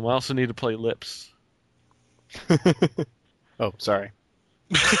 I also need to play Lips. Oh, sorry.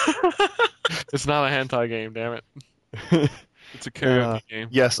 It's not a hentai game, damn it. It's a karaoke game.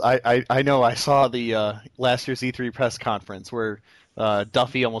 Yes, I know. I saw the last year's E3 press conference where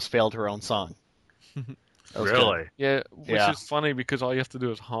Duffy almost failed her own song. That was good. Really? Yeah, which Yeah. is funny because all you have to do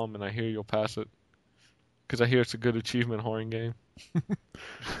is hum, and I hear you'll pass it. Because I hear it's a good achievement whoring game.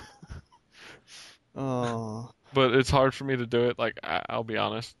 Oh. But it's hard for me to do it. Like, I'll be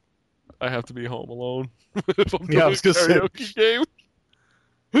honest. I have to be home alone if I'm doing Yeah, I a was gonna say. karaoke game.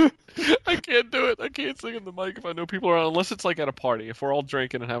 I can't do it. I can't sing in the mic if I know people are around, unless it's like at a party. If we're all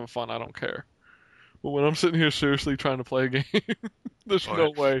drinking and having fun, I don't care. But when I'm sitting here seriously trying to play a game, there's no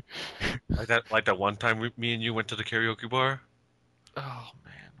Alright. way. Like that one time me and you went to the karaoke bar. Oh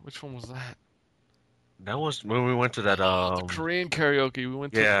man, which one was that? That was when we went to that. The Korean karaoke. We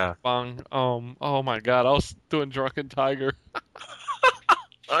went to Yeah. Bang. Oh my God, I was doing Drunken Tiger.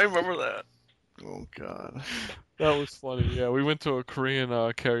 I remember that. Oh god. That was funny. Yeah, we went to a Korean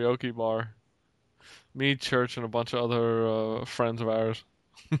karaoke bar. Me, Church, and a bunch of other friends of ours.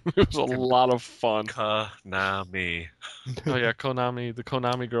 It was a lot of fun. Konami. Oh yeah, Konami. The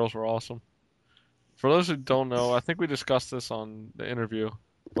Konami girls were awesome. For those who don't know, I think we discussed this on the interview.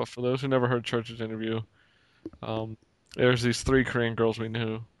 But for those who never heard Church's interview, there's these 3 Korean girls we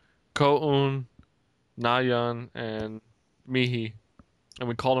knew: Ko-eun, Na-yeon, and Mihi, and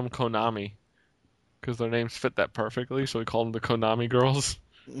we called them Konami because their names fit that perfectly. So we called them the Konami girls,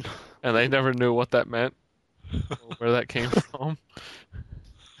 and they never knew what that meant, or where that came from.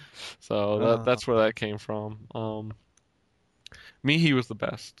 So that's where that came from. Mihi was the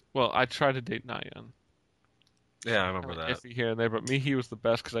best. Well, I tried to date Na-yeon. Yeah, I remember that. Iffy here and there, but Mihi was the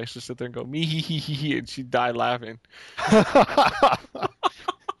best because I used to sit there and go Mihi, and she'd die laughing.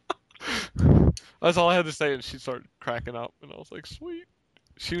 That's all I had to say, and she started cracking up, and I was like, sweet.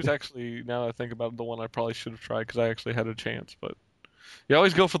 She was actually, now that I think about it, the one I probably should have tried because I actually had a chance. But you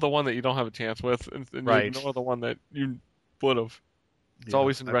always go for the one that you don't have a chance with, and you Right. ignore the one that you would have. It's Yeah.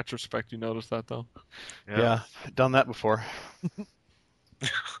 always in retrospect you notice that, though. Yeah. Done that before.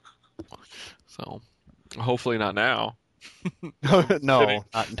 So hopefully not now. Kidding. No,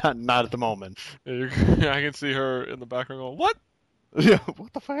 not at the moment. I can see her in the background going, "What? Yeah.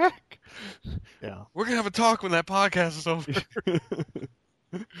 What the fuck? Yeah. We're gonna have a talk when that podcast is over."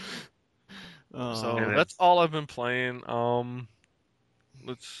 So And that's it's all I've been playing.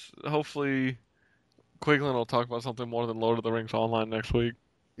 Let's hopefully Quiglin will talk about something more than Lord of the Rings Online next week.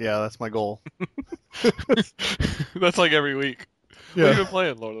 Yeah, that's my goal. That's like every week. What have you been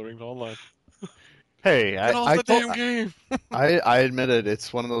playing, Lord of the Rings Online? Hey, Get off I the told, damn game. I admit it.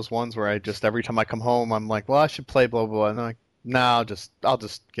 It's one of those ones where I just every time I come home, I'm like, well, I should play blah blah blah. And I'm like, no, I'll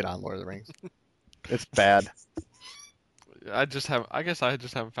just get on Lord of the Rings. It's bad. I guess I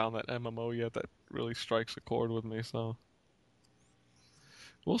just haven't found that MMO yet that really strikes a chord with me. So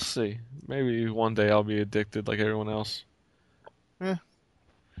we'll see. Maybe one day I'll be addicted like everyone else.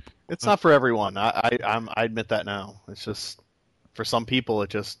 It's not for everyone. I admit that now. It's just for some people, it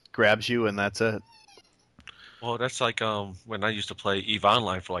just grabs you and that's it. well, that's like when I used to play EVE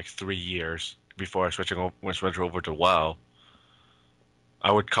Online for like 3 years before I switched over to WoW.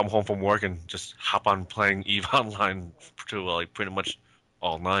 I would come home from work and just hop on playing EVE Online to like pretty much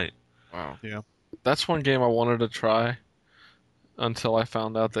all night. Wow. Yeah. That's one game I wanted to try until I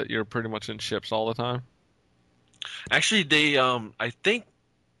found out that you're pretty much in ships all the time. Actually, they I think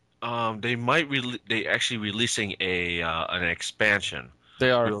they actually releasing a an expansion They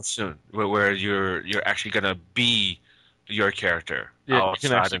are. real soon where you're actually gonna be your character Yeah, you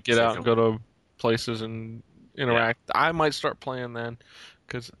can outside actually and get out and physically. go to places and Yeah. interact. I might start playing then,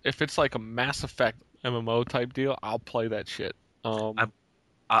 because if it's like a Mass Effect MMO type deal, I'll play that shit. I,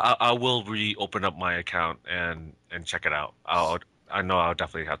 I will reopen up my account and check it out. I know I'll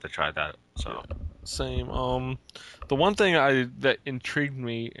definitely have to try that. Yeah, So same. The one thing that intrigued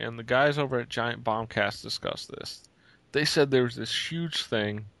me, and the guys over at Giant Bombcast discussed this. They said there was this huge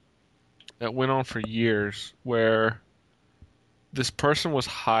thing that went on for years where this person was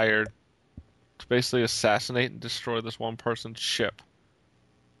hired to basically assassinate and destroy this one person's ship.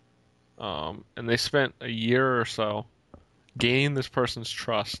 And they spent a year or so gaining this person's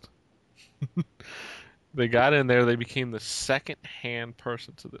trust. They got in there, they became the second hand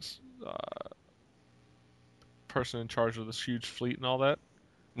person to this person in charge of this huge fleet and all that.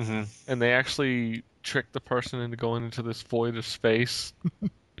 hmm And they actually tricked the person into going into this void of space.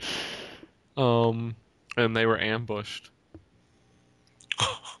 Um, and they were ambushed.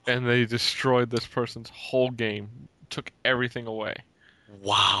 And they destroyed this person's whole game, took everything away,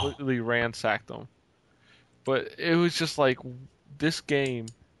 Wow. completely ransacked them. But it was just like, this game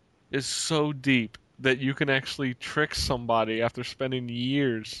is so deep that you can actually trick somebody after spending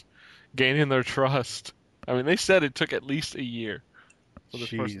years gaining their trust. I mean, they said it took at least a year for this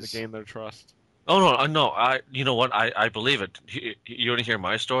person to Jeez. gain their trust. Oh no, no. You know what? I believe it. You want to hear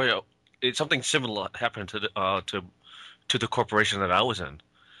my story? It's something similar happened to to the corporation that I was in.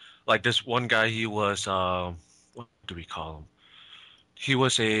 Like this one guy, he was what do we call him? He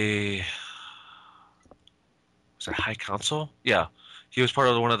was it high council? Yeah, he was part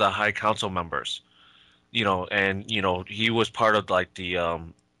of one of the high council members. And he was part of like the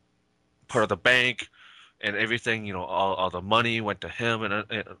part of the bank and everything. All the money went to him and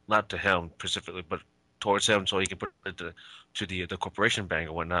not to him specifically, but towards him so he can put it to the corporation bank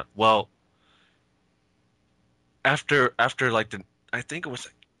and whatnot. Well, after like I think it was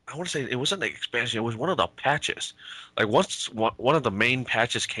I want to say it wasn't the expansion. It was one of the patches. Like once one of the main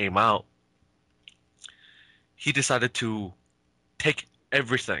patches came out, he decided to take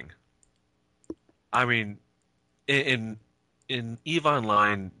everything. I mean, in in EVE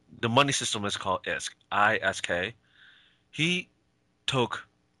Online, the money system is called ISK, ISK. He took,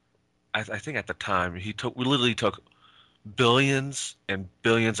 I think at the time, we literally took billions and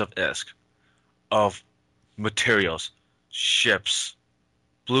billions of ISK of materials, ships,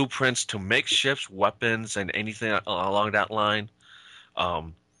 blueprints to make ships, weapons, and anything along that line.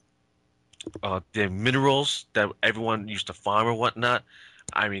 Um, the minerals that everyone used to farm or whatnot.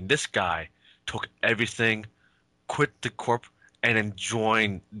 I mean, this guy took everything, quit the corp, and then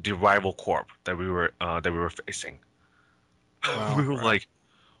joined the rival corp that we were facing. We Wow. were like,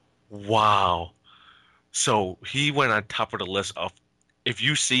 wow. So he went on top of the list of if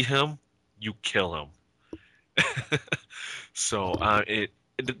you see him, you kill him. So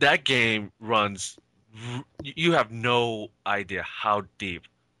that game runs. You have no idea how deep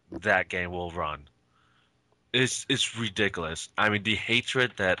that game will run. it's ridiculous. I mean, the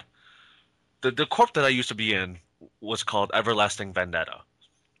hatred that the corp that I used to be in was called Everlasting Vendetta,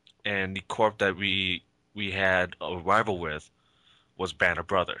 and the corp that we had a rival with was Banner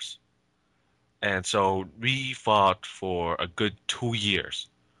Brothers. And so we fought for a good 2 years.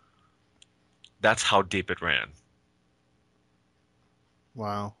 That's how deep it ran.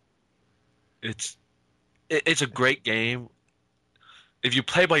 Wow. It's it's a great game. If you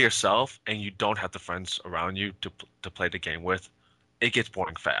play by yourself and you don't have the friends around you to play the game with, it gets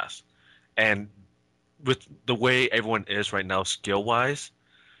boring fast. And with the way everyone is right now, skill wise,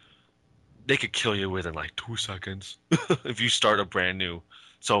 they could kill you within like 2 seconds if you start a brand new.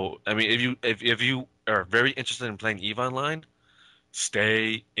 So I mean, if you are very interested in playing EVE Online,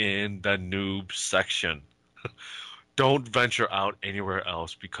 stay in the noob section. Don't venture out anywhere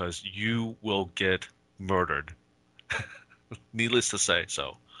else because you will get murdered. Needless to say,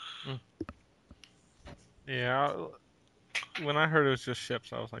 so. Mm. Yeah, when I heard it was just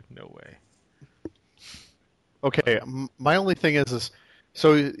ships, I was like, no way. Okay, my only thing is,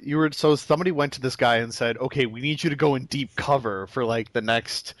 so somebody went to this guy and said, okay, we need you to go in deep cover for like the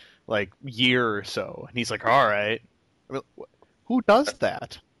next like year or so, and he's like, all right. I mean, who does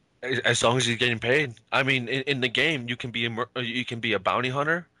that? As long as you're getting paid. I mean, in the game, you can be a bounty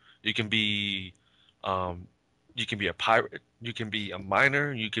hunter, you can be, um, you can be a pirate, you can be a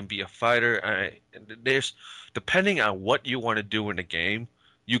miner, you can be a fighter. There's depending on what you want to do in the game,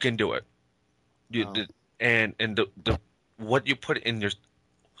 you can do it. You, Oh, the, and the what you put in your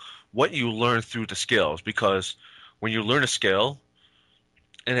what you learn through the skills because when you learn a skill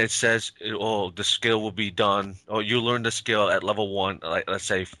and it says, oh, the skill will be done, or you learn the skill at level one, like let's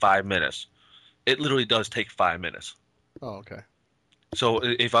say 5 minutes. It literally does take 5 minutes. oh, okay. So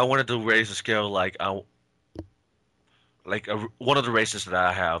if I wanted to raise a skill, one of the races that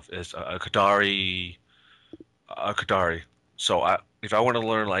I have is a Kadari. So if I want to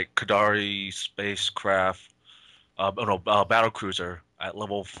learn like Kadari spacecraft, oh no, battle cruiser at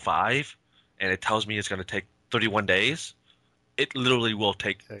level 5, and it tells me it's going to take 31 days, it literally will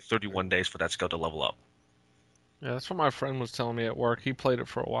take Okay. 31 days for that skill to level up. Yeah, that's what my friend was telling me at work. He played it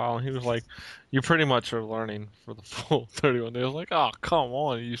for a while, and he was like, "You pretty much are learning for the full 31 days." I was like, "Oh, come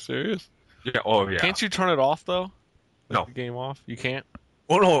on, are you serious? Yeah. Oh yeah. Can't you turn it off though? Like No. the game off? You can't."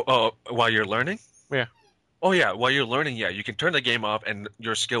 Oh no. While you're learning? Yeah, Oh yeah. While you're learning, yeah, you can turn the game off, and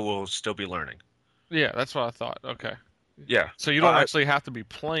your skill will still be learning. yeah, that's what I thought. Okay, Yeah. so you don't actually have to be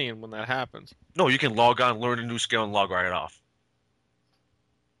playing when that happens. No, you can log on, learn a new skill, and log right off,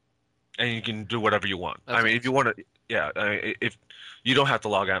 and you can do whatever you want. I That's mean, if you awesome. want to, yeah. I mean, if you don't have to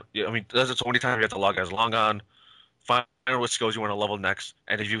log on, I mean, that's the only time you have to log on. Is log on, find out what skills you want to level next,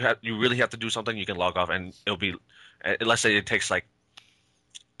 and if you really have to do something, you can log off, and it'll be, let's say it takes like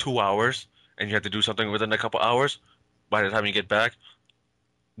 2 hours, and you have to do something within a couple hours. By the time you get back,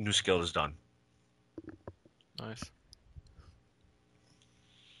 new skill is done. Nice.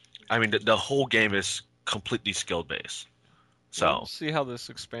 I mean, the whole game is completely skill based. Well, we'll So see how this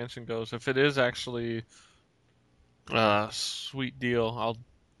expansion goes. If it is actually a sweet deal, I'll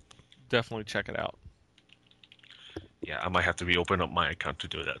definitely check it out. yeah, I might have to reopen up my account to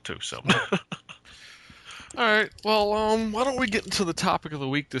do that too. So All right. Well, why don't we get into the topic of the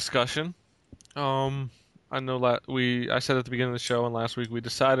week discussion? Um, I know that I said at the beginning of the show and last week we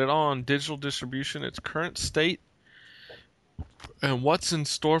decided on digital distribution, its current state, and what's in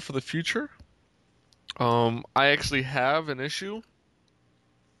store for the future. I actually have an issue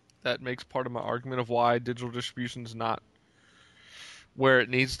that makes part of my argument of why digital distribution is not where it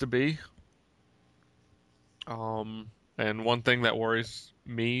needs to be. And one thing that worries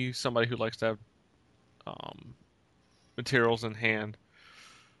me, somebody who likes to have um, materials in hand,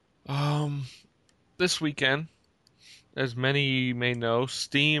 um, this weekend, as many may know,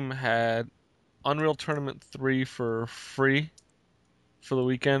 Steam had Unreal Tournament 3 for free for the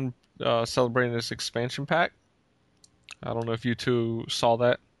weekend, celebrating this expansion pack. I don't know if you two saw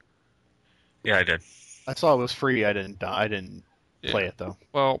that. yeah, I did. I saw it was free. I didn't play Yeah. it though.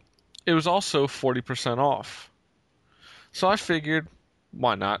 Well, it was also 40% off. So I figured,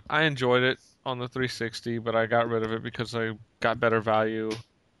 why not? I enjoyed it on the 360, but I got rid of it because I got better value.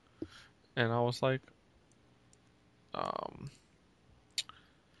 And I was like, um,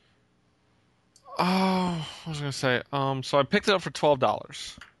 oh, I was gonna say, so I picked it up for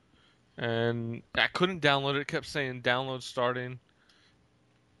 $12, and I couldn't download it. It kept saying download starting,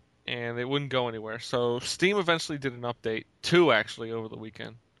 and it wouldn't go anywhere. So Steam eventually did an update, two actually over the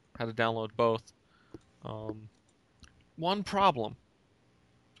weekend. Had to download both. Um, one problem: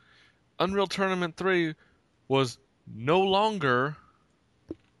 Unreal Tournament 3 was no longer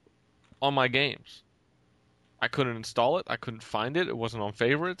on my games. I couldn't install it. I couldn't find it. It wasn't on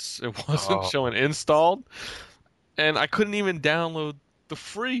favorites. It wasn't Oh, showing installed. And I couldn't even download the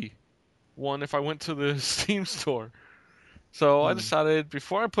free one if I went to the Steam store. So I Hmm. decided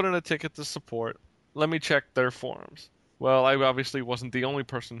before I put in a ticket to support, let me check their forums. Well, I obviously wasn't the only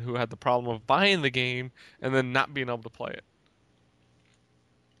person who had the problem of buying the game and then not being able to play it.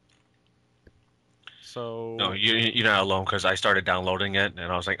 no, So, you're not alone because I started downloading it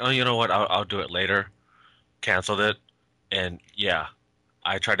and I was like, oh, you know what? I'll do it later. Canceled it, and yeah,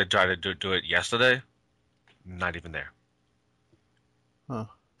 I tried to do it yesterday. Not even there. Huh.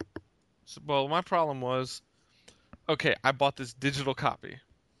 well, my problem was, okay, I bought this digital copy.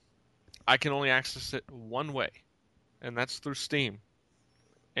 I can only access it one way, and that's through Steam.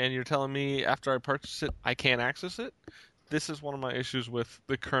 And you're telling me after I purchase it, I can't access it? This is one of my issues with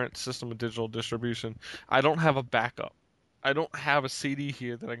the current system of digital distribution. I don't have a backup. I don't have a CD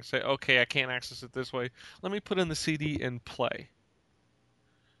here that I can say, okay, I can't access it this way. Let me put in the CD and play.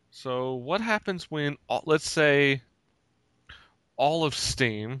 So what happens when, let's say, all of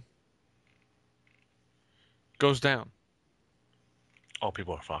Steam goes down? Oh,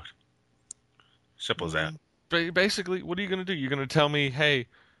 people are fucked. Simple as that. Mm. Basically, what are you going to do? You're going to tell me, hey,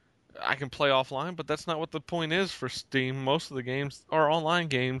 I can play offline, but that's not what the point is for Steam. Most of the games are online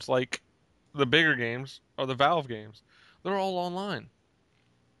games, like the bigger games or the Valve games. They're all online.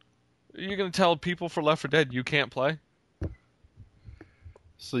 You're going to tell people for Left 4 Dead you can't play?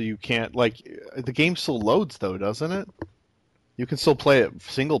 So you can't like the game still loads though, doesn't it? You can still play it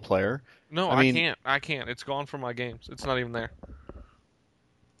single player. No, I I mean, can't. I can't. It's gone from my games. It's not even there.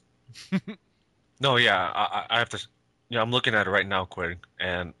 No, yeah, I have to. Yeah, I'm looking at it right now, quick,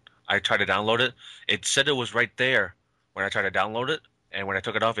 and I tried to download it. It said it was right there when I tried to download it, and when I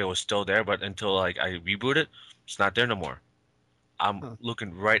took it off, it was still there. But until like I reboot it, it's not there no more. I'm huh.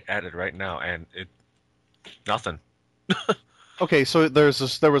 looking right at it right now, and it nothing. Okay, so there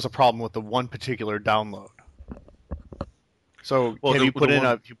was a problem with the one particular download. So Well, have the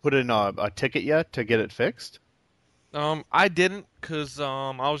one. you put in a ticket yet to get it fixed? I didn't because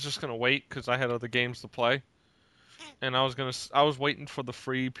I was just gonna wait because I had other games to play, and I was waiting for the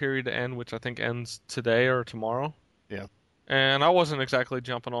free period to end, which I think ends today or tomorrow. Yeah. And I wasn't exactly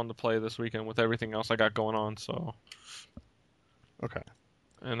jumping on to play this weekend with everything else I got going on, so. Okay.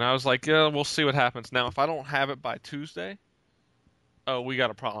 And I was like, yeah, we'll see what happens. Now, if I don't have it by Tuesday, oh, we got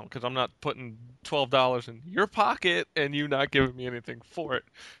a problem because I'm not putting $12 in your pocket and you not giving me anything for it.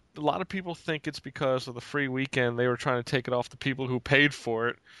 A lot of people think it's because of the free weekend. They were trying to take it off the people who paid for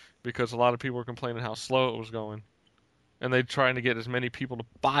it because a lot of people were complaining how slow it was going. And they're trying to get as many people to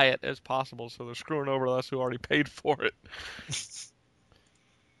buy it as possible, so they're screwing over us who already paid for it.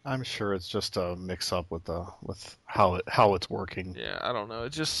 I'm sure it's just a mix up with the with how it's working. Yeah, I don't know.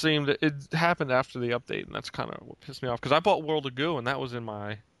 It just seemed it happened after the update, and that's kind of what pissed me off. Because I bought World of Goo, and that was in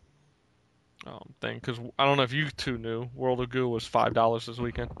my thing. Because I don't know if you two knew, World of Goo was $5 this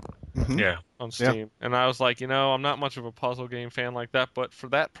weekend Hmm. Yeah, on Yeah. Steam, and I was like, I'm not much of a puzzle game fan like that, but for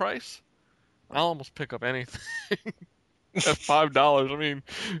that price, I'll almost pick up anything at $5. I mean,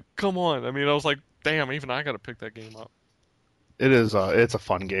 come on. I mean, I was like, damn, even I got to pick that game up. It is it's a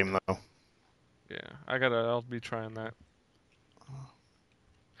fun game though. Yeah, I'll be trying that.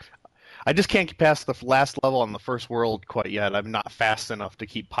 I just can't get past the last level on the first world quite yet. I'm not fast enough to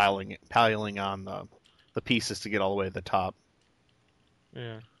keep piling on the pieces to get all the way to the top.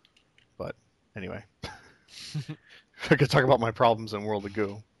 Yeah. But anyway, I could talk about my problems in World of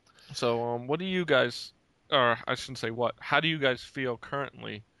Goo. So, what do you guys, or I shouldn't say what, how do you guys feel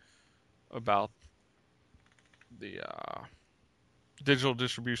currently about the digital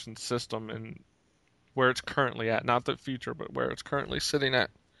distribution system and where it's currently at? Not the future, but where it's currently sitting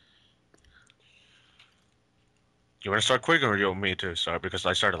at. you want to start quick or you want me to start because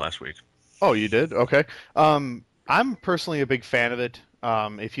I started last week. Oh, you did? Okay. I'm personally a big fan of it.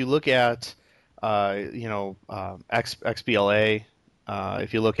 If you look at, XBLA,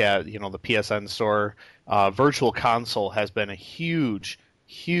 if you look at, the PSN store, Virtual Console has been a huge,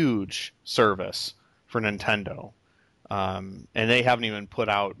 huge service for Nintendo. And they haven't even put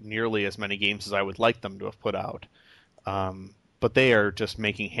out nearly as many games as I would like them to have put out. But they are just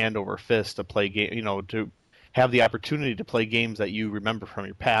making hand over fist to play game, to have the opportunity to play games that you remember from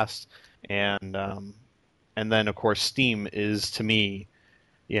your past, and then of course Steam is to me,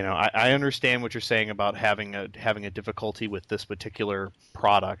 I understand what you're saying about having a difficulty with this particular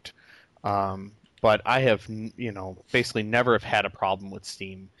product, but I have basically never have had a problem with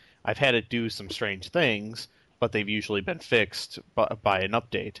Steam. I've had it do some strange things, but they've usually been fixed by an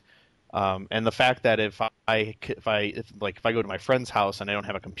update. And the fact that if I go to my friend's house and I don't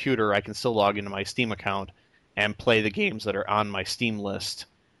have a computer, I can still log into my Steam account and play the games that are on my Steam list,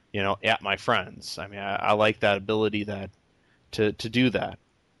 at my friends. I mean, I like that ability to do that.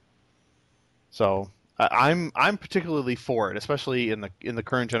 So I'm particularly for it, especially in the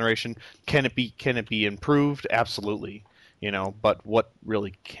current generation. Can it be improved? Absolutely. But what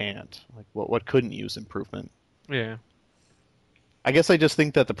really can't? Like what couldn't use improvement? Yeah. I guess I just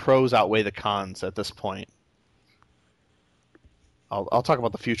think that the pros outweigh the cons at this point. I'll talk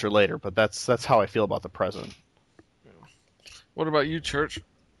about the future later, but that's how I feel about the present. What about you, Church?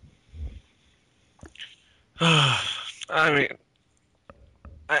 I mean,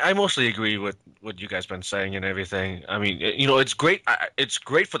 I mostly agree with what you guys been saying and everything. I mean, it's great. It's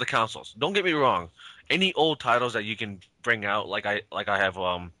great for the consoles. Don't get me wrong. Any old titles that you can bring out, like I have,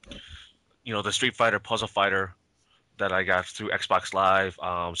 the Street Fighter Puzzle Fighter that I got through Xbox Live,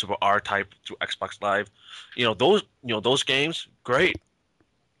 Super R-Type through Xbox Live. Those games, great.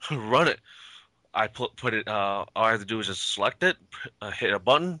 Run it. I put it. All I have to do is just select it, hit a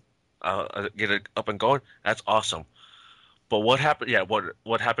button, get it up and going. That's awesome. But what happened? Yeah,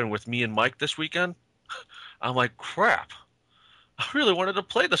 what happened with me and Mike this weekend? I'm like, crap. I really wanted to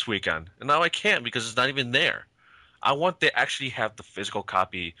play this weekend, and now I can't because it's not even there. I want to actually have the physical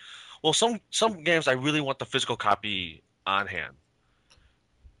copy. Well, some games I really want the physical copy on hand,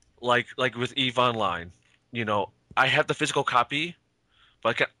 like with Eve Online. I have the physical copy,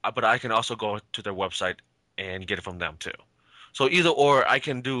 but I can also go to their website and get it from them too. So either or, I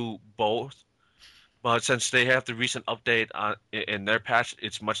can do both. But since they have the recent update in their patch,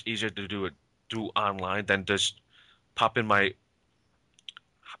 it's much easier to do it through online than just pop in my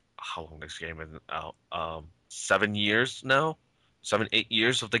how long this game is out? 7 years now, 7, 8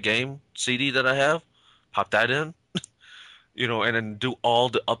 years of the game CD that I have. Pop that in, and then do all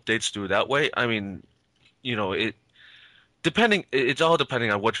the updates through that way. I mean, it depending. It's all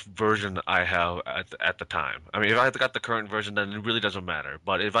depending on which version I have at the time. I mean, if I got the current version, then it really doesn't matter.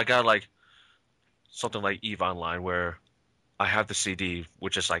 But if I got like something like Eve Online, where I have the CD,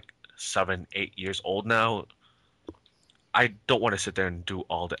 which is like 7, 8 years old now, I don't want to sit there and do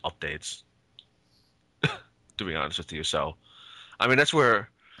all the updates, to be honest with you. So, I mean, that's where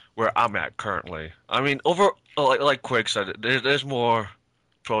I'm at currently. I mean, like Quig said, there's more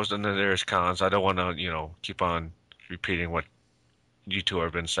pros than there is cons. I don't want to, keep on repeating what you two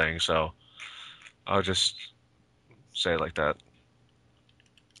have been saying. So I'll just say it like that.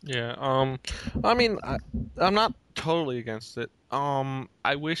 Yeah. I mean, I'm not totally against it.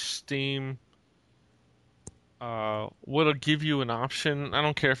 I wish Steam would give you an option. I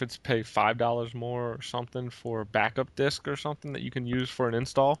don't care if it's pay $5 more or something for a backup disk or something that you can use for an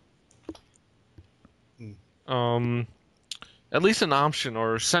install. Hmm. Um, at least an option,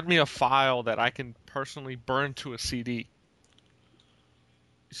 or send me a file that I can personally burn to a CD.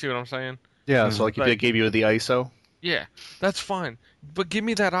 You see what I'm saying? Yeah, so Mhm. like if they Like, gave you the ISO. yeah, that's fine. But give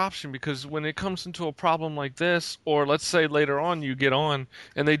me that option, because when it comes into a problem like this, or let's say later on you get on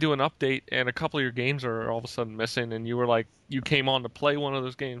and they do an update and a couple of your games are all of a sudden missing, and you were like, you came on to play one of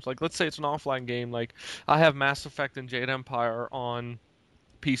those games. Like, let's say it's an offline game. Like, I have Mass Effect and Jade Empire on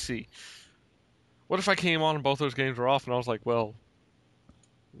PC. What if I came on and both those games were off and I was like, well,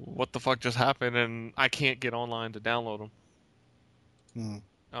 what the fuck just happened, and I can't get online to download them? Hmm.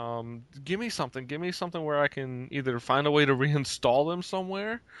 Give me something. Give me something where I can either find a way to reinstall them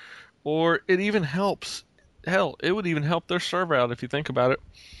somewhere, or it even helps. Hell, it would even help their server out if you think about it.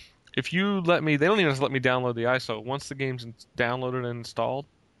 If you let me, they don't even have to let me download the ISO. Once the game's downloaded and installed,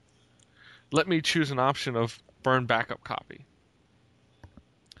 let me choose an option of burn backup copy.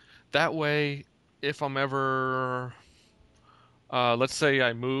 That way, if I'm ever, let's say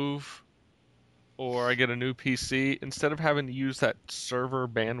I move or I get a new PC, instead of having to use that server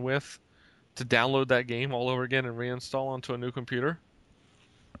bandwidth to download that game all over again and reinstall onto a new computer,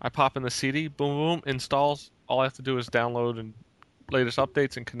 I pop in the CD, boom, boom, installs. All I have to do is download and latest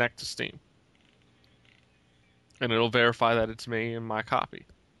updates and connect to Steam. And it'll verify that it's me and my copy.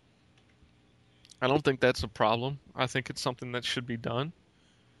 I don't think that's a problem. I think it's something that should be done,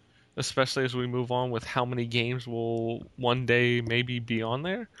 especially as we move on with how many games will one day maybe be on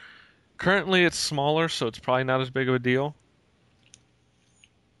there. Currently, it's smaller, so it's probably not as big of a deal.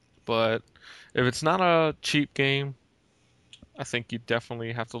 But if it's not a cheap game, I think you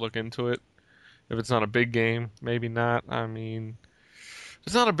definitely have to look into it. If it's not a big game, maybe not. I mean, if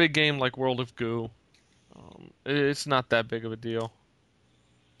it's not a big game like World of Goo, it's not that big of a deal.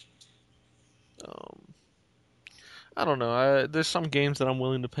 Um, I don't know. There's some games that I'm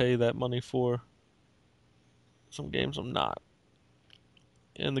willing to pay that money for. Some games I'm not.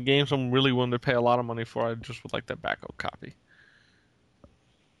 And the games I'm really willing to pay a lot of money for, I just would like that backup copy.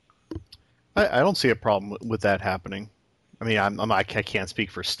 I don't see a problem with that happening. I mean, I can't speak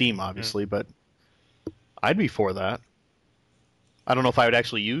for Steam, Yeah. obviously, but I'd be for that. I don't know if I would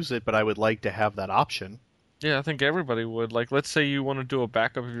actually use it, but I would like to have that option. Yeah, I think everybody would. Like, let's say you want to do a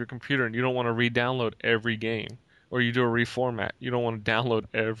backup of your computer and you don't want to re-download every game, or you do a reformat. You don't want to download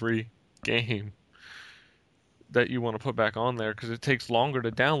every game that you want to put back on there because it takes longer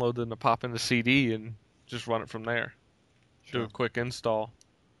to download than to pop in the CD and just run it from there. Do a Sure. quick install.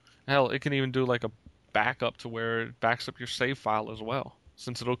 Hell, it can even do like a backup to where it backs up your save file as well,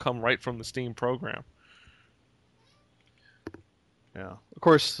 since it'll come right from the Steam program. Yeah. Of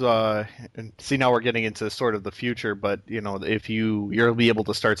course, and see now we're getting into sort of the future, but if you'll be able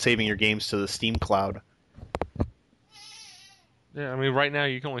to start saving your games to the Steam cloud. Yeah, I mean, right now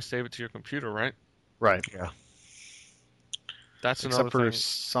you can only save it to your computer, right? Right. Yeah. That's another Except for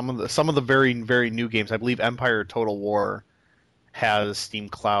thing. some of the very very new games. I believe Empire Total War has Steam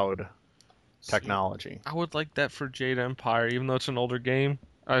Cloud See, technology. I would like that for Jade Empire, even though it's an older game.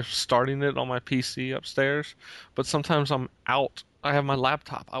 I'm starting it on my PC upstairs, but sometimes I'm out. I have my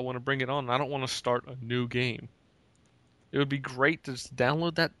laptop. I want to bring it on. I don't want to start a new game. It would be great to just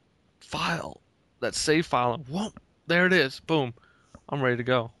download that file, that save file, and whoop, there it is. Boom. I'm ready to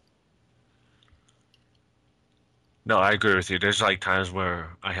go. No, I agree with you. There's like times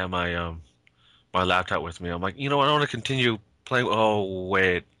where I have my laptop with me. I'm like, I want to continue playing. Oh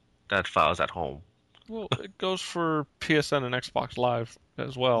wait, that file's at home. Well, it goes for PSN and Xbox Live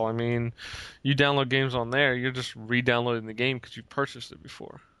as well. I mean, you download games on there, you're just re-downloading the game because you purchased it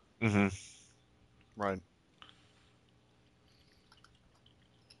before. Hmm. Right.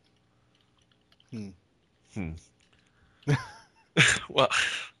 Hmm. Hmm. Well,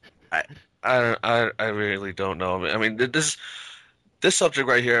 I I really don't know. I mean, this subject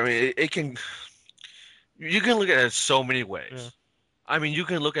right here. I mean, it can you can look at it so many Yeah. ways. I mean, you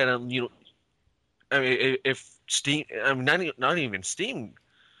can look at it. I mean, if Steam. I mean, not even Steam.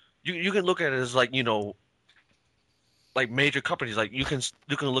 You can look at it as like like major companies. Like you can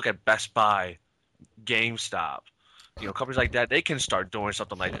look at Best Buy, GameStop. Companies like that. They can start doing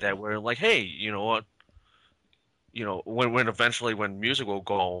something like that. Where like, hey, you know what? When eventually when music will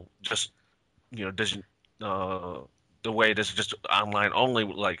go just doesn't uh the way this is just online only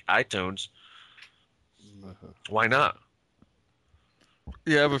like iTunes, Mhm. why not?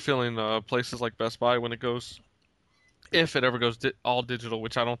 Yeah, I have a feeling places like Best Buy, when it goes, if it ever goes all digital,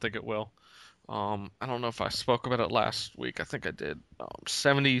 which I don't think it will. I don't know if I spoke about it last week. I think I did.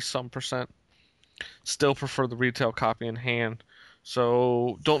 70 some percent still prefer the retail copy in hand.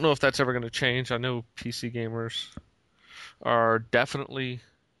 So don't know if that's ever going to change. I know PC gamers are definitely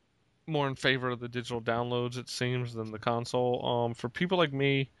more in favor of the digital downloads, it seems, than the console. For people like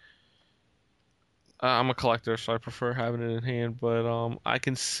me, I'm a collector, so I prefer having it in hand. But I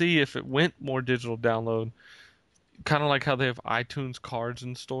can see if it went more digital download, kind of like how they have iTunes cards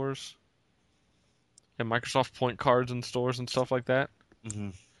in stores and Microsoft Point cards in stores and stuff like that. Hmm.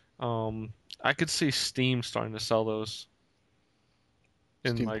 Um, I could see Steam starting to sell those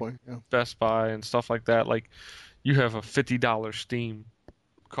in Steam like Point. Yeah. Best Buy and stuff like that. Like you have a $50 Steam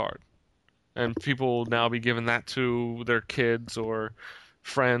card, and people will now be giving that to their kids or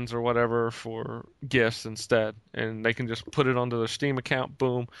friends or whatever for gifts instead, and they can just put it onto their Steam account.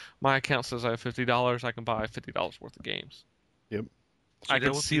 Boom, my account says I have $50. I can buy $50 worth of games. Yep. See, I that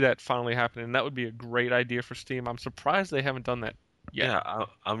could would see be that finally happening. That would be a great idea for Steam. I'm surprised they haven't done that yet. yeah.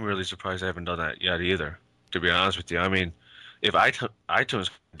 I'm really surprised I haven't done that yet either. To be honest with you, I mean, if iTunes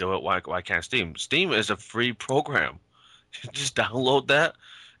can do it, why can't Steam? Steam is a free program. You just download that,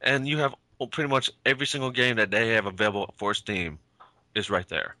 and you have pretty much every single game that they have available for Steam is right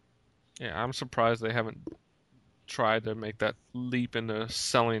there. Yeah, I'm surprised they haven't tried to make that leap into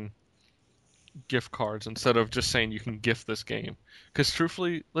selling gift cards instead of just saying you can gift this game. Because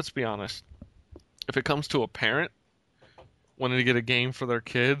truthfully, let's be honest, if it comes to a parent wanting to get a game for their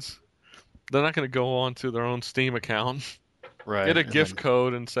kids, they're not going to go on to their own Steam account, get Right. a And gift then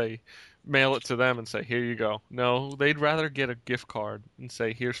code and say, mail it to them and say, here you go. No, they'd rather get a gift card and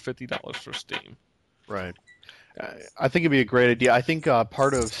say, here's $50 for Steam. right. I think it'd be a great idea. I think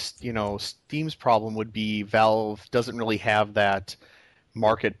part of Steam's problem would be Valve doesn't really have that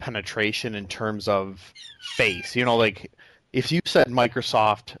market penetration in terms of face. Like if you said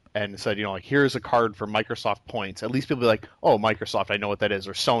Microsoft and said, like here's a card for Microsoft points, at least people be like, oh, Microsoft, I know what that is,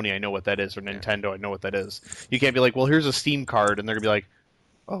 or Sony, I know what that is, or Yeah. Nintendo, I know what that is. You can't be like, well, here's a Steam card, and they're gonna be like,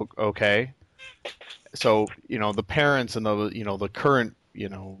 oh, okay. So the parents and the current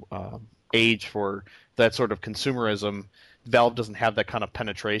age for that sort of consumerism. Valve doesn't have that kind of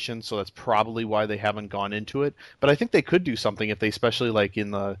penetration, so that's probably why they haven't gone into it. But I think they could do something if they, especially like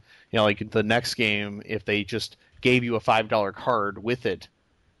in the, like the next game, if they just gave you a $5 card with it,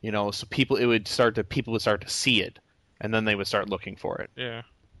 so people would start to see it, and then they would start looking for it. Yeah.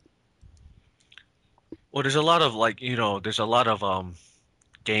 Well, there's a lot of there's a lot of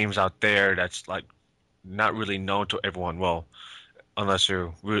games out there that's like not really known to everyone. Well, unless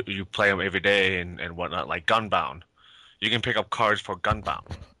you play them every day and whatnot, like Gunbound. You can pick up cards for Gunbound,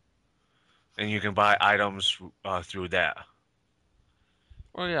 and you can buy items through that.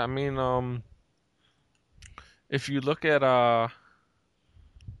 Well, yeah. I mean, if you look at I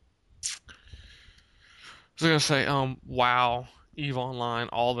was gonna say, WoW, EVE Online,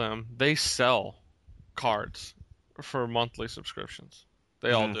 all them, they sell cards for monthly subscriptions.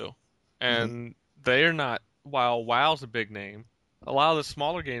 They all Mhm. do. And they're not, while WoW's a big name, a lot of the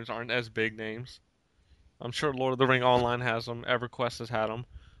smaller games aren't as big names. I'm sure Lord of the Ring Online has them, EverQuest has had them.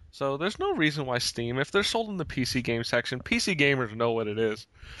 So there's no reason why Steam, if they're sold in the PC game section, PC gamers know what it is.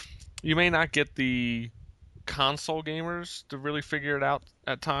 You may not get the console gamers to really figure it out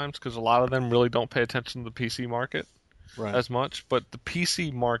at times because a lot of them really don't pay attention to the PC market Right. as much. But the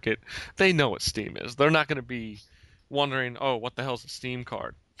PC market, they know what Steam is. They're not going to be wondering, oh, what the hell's a Steam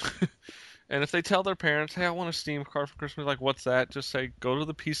card? And if they tell their parents, hey, I want a Steam card for Christmas, like, what's that? Just say, go to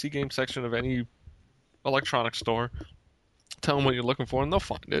the PC game section of any electronics store, tell them what you're looking for, and they'll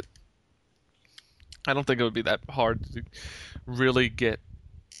find it. I don't think it would be that hard to really get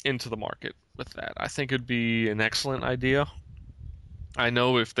into the market with that. I think it'd be an excellent idea. I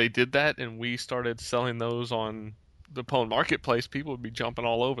know if they did that and we started selling those on the Pwn Marketplace, people would be jumping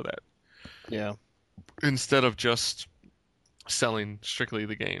all over that Yeah. instead of just selling strictly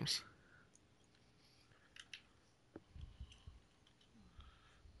the games.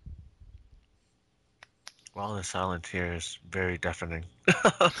 Well, the silent here is very deafening.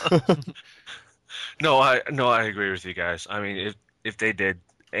 No, I agree with you guys. I mean, if they did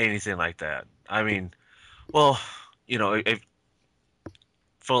anything like that, I mean, well, if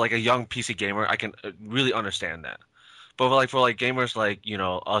for like a young PC gamer, I can really understand that. But for gamers like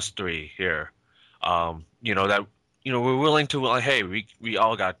us three here, that we're willing to like, hey, we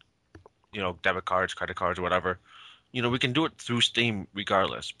all got debit cards, credit cards, whatever. We can do it through Steam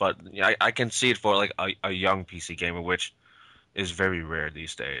regardless. But yeah, I can see it for like a young PC gamer, which is very rare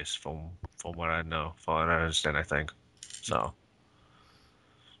these days, from what I know, from what I understand, I think. So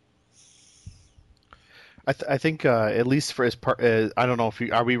I think at least for as part, I don't know if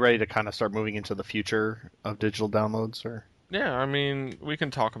are we ready to kind of start moving into the future of digital downloads or. Yeah, I mean, we can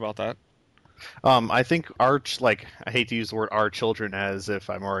talk about that. I think like I hate to use the word our children as if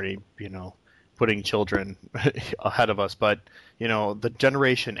I'm already putting children ahead of us, but the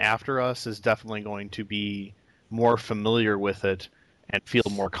generation after us is definitely going to be more familiar with it and feel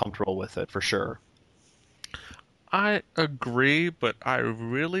more comfortable with it for sure. I agree, but I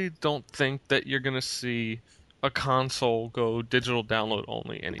really don't think that you're going to see a console go digital download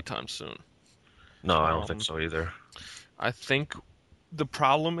only anytime soon. no, I don't think so either. I think the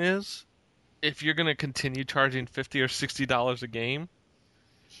problem is if you're going to continue charging $50 or $60 a game,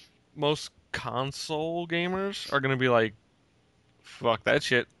 most console gamers are going to be like, fuck that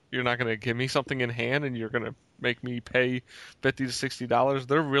shit. You're not going to give me something in hand and you're going to make me pay $50 to $60.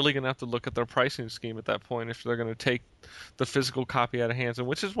 They're really going to have to look at their pricing scheme at that point if they're going to take the physical copy out of hands. And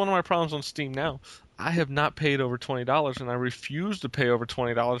which is one of my problems on Steam now. I have not paid over $20 and I refuse to pay over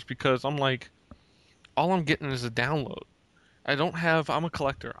 $20 because I'm like, all I'm getting is a download. I'm a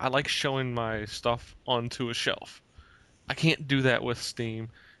collector. I like showing my stuff onto a shelf. I can't do that with Steam.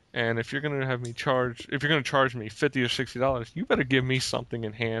 And if you're gonna if you're gonna charge me $50 or $60, you better give me something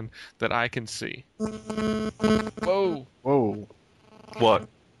in hand that I can see. Whoa! Whoa! What?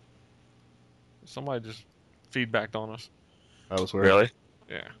 Somebody just feedbacked on us. That was weird. Really?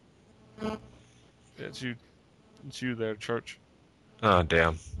 Yeah. Yeah, it's you. It's you there, Church. Oh,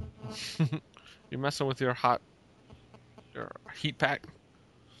 damn. You messing with your heat pack?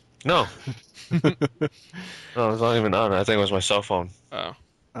 No. No, it's not even on. I think it was my cell phone. Oh.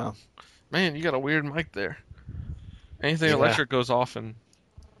 Oh. Man, you got a weird mic there. Anything Yeah. electric goes off and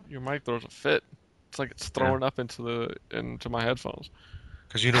your mic throws a fit. It's like it's throwing up into my headphones.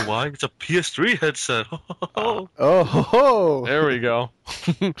 Because you know why? It's a PS3 headset. Oh, ho, ho. There we go.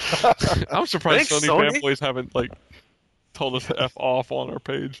 I'm surprised Thanks, Sony Sony. fanboys haven't told us to F off on our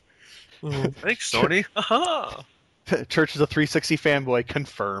page. Thanks, Sony. Haha. Church is a 360 fanboy,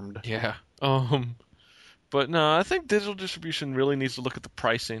 confirmed. Yeah. But no, I think digital distribution really needs to look at the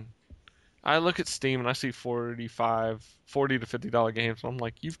pricing I look at Steam and I see 40 to $50 games. And I'm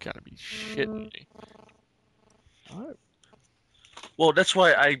like, you've got to be shitting me. Well, that's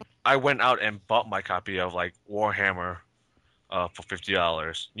why I went out and bought my copy of like Warhammer for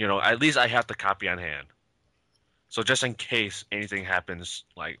 $50. You know, at least I have the copy on hand. So just in case anything happens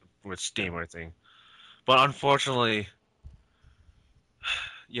like with Steam or anything. But unfortunately,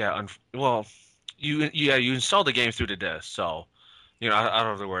 yeah, well, you install the game through the disc, so you know I don't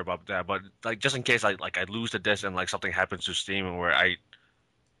have to worry about that. But like just in case I lose the disc and like something happens to Steam and where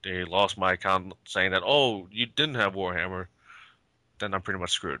they lost my account saying that, oh, you didn't have Warhammer, then I'm pretty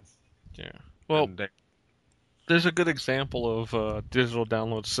much screwed. Yeah. Well, And they, there's a good example of a digital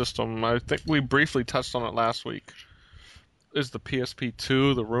download system. I think we briefly touched on it last week. Is the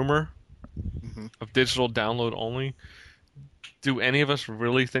PSP2 the rumor Hmm. of digital download only? Do any of us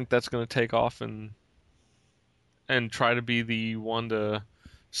really think that's going to take off and try to be the one to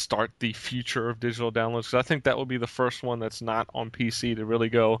start the future of digital downloads? Because I think that would be the first one that's not on PC to really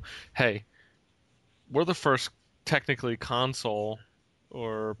go, hey, we're the first technically console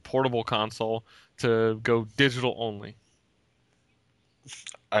or portable console to go digital only.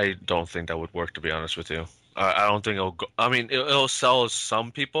 I don't think that would work, to be honest with you. I don't think it'll go. I mean, it'll sell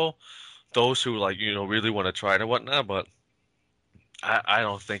some people, those who like really want to try it and whatnot, but I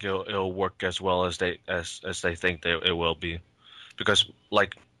don't think it'll work as well as they think it will be, because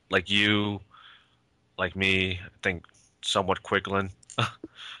like you, like me, I think somewhat Quiglin,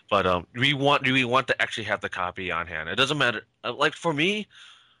 but we want to actually have the copy on hand. It doesn't matter. Like for me,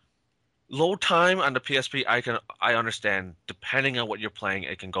 load time on the PSP, I understand. Depending on what you're playing,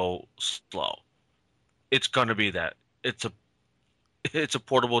 it can go slow. It's gonna be that. It's a it's a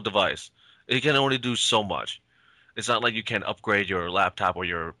portable device. It can only do so much. It's not like you can upgrade your laptop or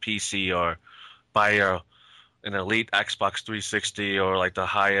your PC or buy an elite Xbox 360 or like the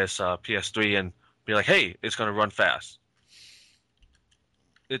highest PS3 and be like, hey, it's gonna run fast.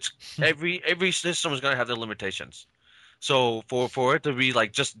 It's every system is gonna have their limitations. So for it to be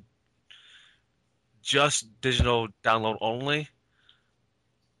like just digital download only,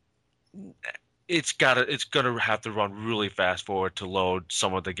 it's gonna have to run really fast for it to load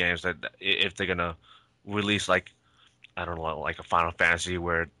some of the games that if they're gonna release like I don't know like a Final Fantasy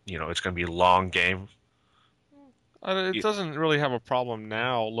where it's gonna be a long game. It doesn't really have a problem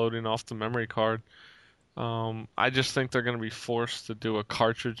now loading off the memory card. I just think they're going to be forced to do a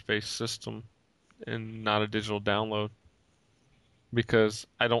cartridge-based system and not a digital download because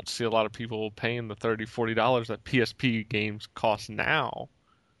I don't see a lot of people paying the $30, $40 that PSP games cost now.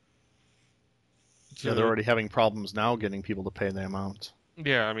 Yeah, they're already having problems now getting people to pay the amount.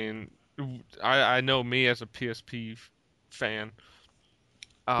 Yeah, I mean, I know me as a PSP fan.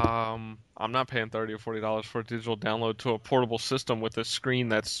 I'm not paying $30 or $40 for a digital download to a portable system with a screen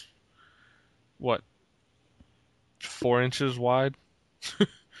that's what 4 inches wide.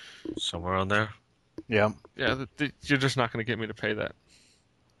 Somewhere on there. Yeah. Yeah, you're just not going to get me to pay that.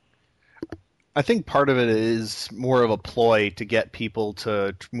 I think part of it is more of a ploy to get people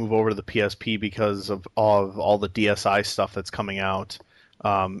to move over to the PSP because of all the DSi stuff that's coming out.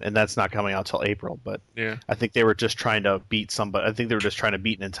 And that's not coming out till April, but Yeah. I think they were just trying to beat somebody. I think they were just trying to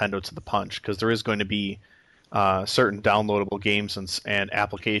beat Nintendo to the punch because there is going to be certain downloadable games and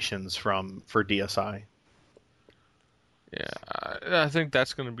applications for DSi. Yeah, I think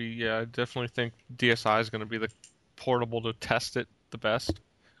that's going to be. Yeah, I definitely think DSi is going to be the portable to test it the best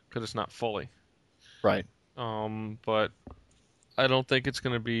because it's not fully. Right. But I don't think it's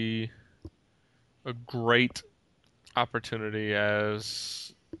going to be a great opportunity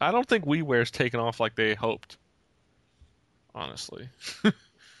as I don't think WiiWare's taken off like they hoped. Honestly.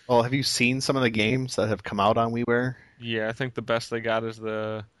 Well, have you seen some of the games that have come out on WiiWare? Yeah, I think the best they got is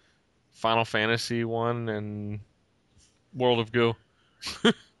the Final Fantasy one and World of Goo.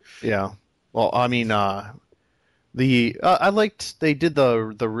 Yeah. Well, I mean, I liked they did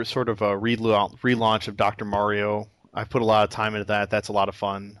the sort of a relaunch of Dr. Mario. I put a lot of time into that. That's a lot of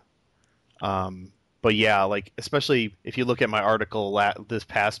fun. But yeah, like especially if you look at my article this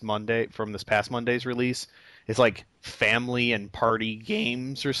past Monday's release, it's like family and party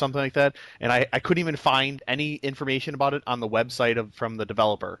games or something like that, and I couldn't even find any information about it on the website from the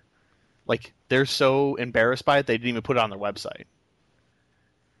developer. Like they're so embarrassed by it, they didn't even put it on their website.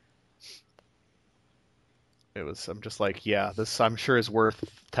 I'm just like, yeah, this I'm sure is worth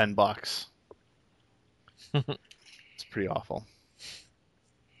 $10. It's pretty awful.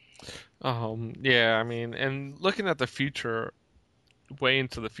 Yeah, I mean, and looking at the future, way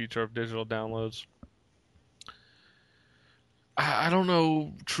into the future of digital downloads, I don't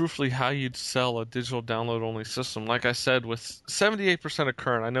know truthfully how you'd sell a digital download only system. Like I said, with 78% of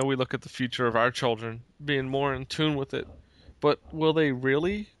current, I know we look at the future of our children being more in tune with it, but will they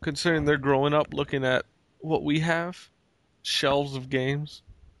really, considering they're growing up looking at what we have, shelves of games?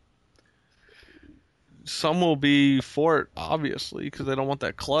 Some will be for it, obviously, because they don't want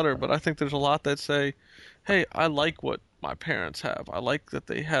that clutter, but I think there's a lot that say, hey, I like what my parents have. I like that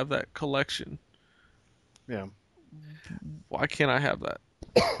they have that collection. Yeah. Why can't I have that?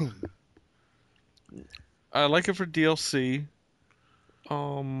 I like it for DLC.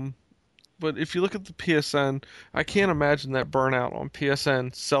 Um, but if you look at the PSN, I can't imagine that Burnout on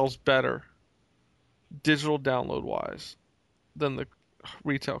PSN sells better digital download wise than the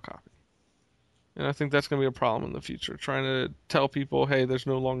retail copy. And I think that's going to be a problem in the future, trying to tell people, hey, there's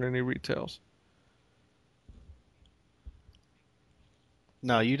no longer any retails.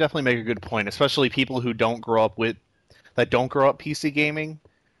 No, you definitely make a good point, especially people who don't grow up PC gaming.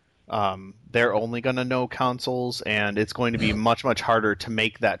 They're only going to know consoles, and it's going to be much, much harder to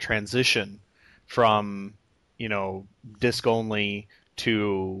make that transition from, disc only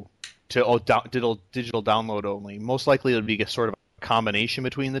to digital download only. Most likely, it'll be a sort of a combination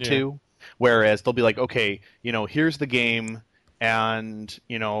between the two. Whereas they'll be like, okay, here's the game, and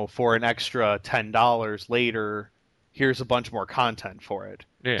for an extra $10 later, here's a bunch more content for it.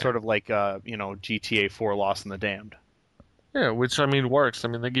 Yeah. Sort of like GTA 4 Lost in the Damned. Yeah, which I mean works. I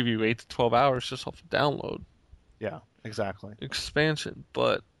mean they give you 8 to 12 hours just off the download. Yeah, exactly. Expansion,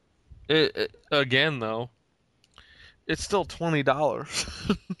 but again though, it's still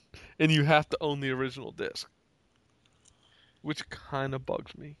 $20, and you have to own the original disc, which kind of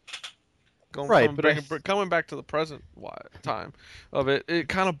bugs me. Coming back to the present time of it, it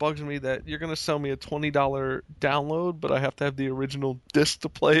kind of bugs me that you're gonna sell me a $20 download, but I have to have the original disc to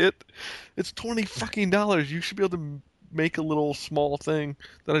play it. It's $20 fucking dollars. You should be able to make a little small thing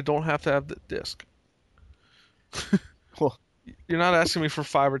that I don't have to have the disc. Well, you're not asking me for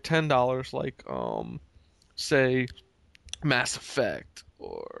 $5 or $10 like say Mass Effect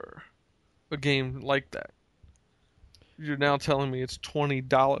or a game like that. You're now telling me it's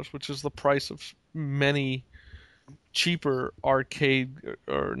 $20, which is the price of many cheaper arcade,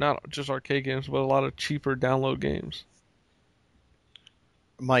 or not just arcade games, but a lot of cheaper download games.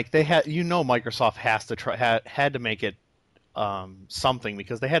 Mike, Microsoft had to make it something,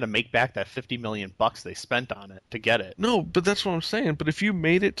 because they had to make back that $50 million they spent on it to get it. No, but that's what I'm saying. But if you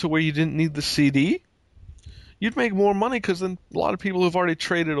made it to where you didn't need the CD, you'd make more money, because then a lot of people who've already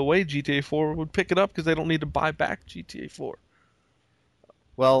traded away GTA 4 would pick it up because they don't need to buy back GTA 4.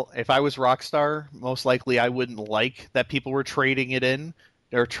 Well, if I was Rockstar, most likely I wouldn't like that people were trading it in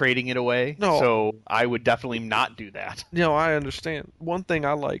or trading it away. No. So I would definitely not do that. I understand. One thing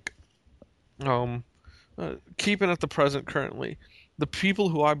I like, keeping at the present currently, the people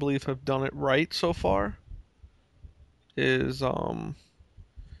who I believe have done it right so far is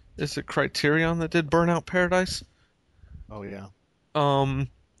it Criterion that did Burnout Paradise? Oh yeah.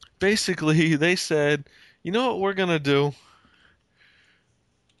 Basically they said, you know what we're gonna do?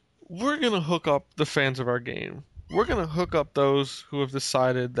 We're gonna hook up the fans of our game. We're gonna hook up those who have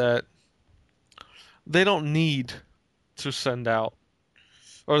decided that they don't need to send out,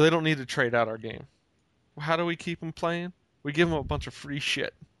 or they don't need to trade out our game. How do we keep them playing? We give them a bunch of free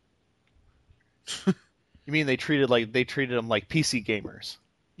shit. You mean they treated them like PC gamers?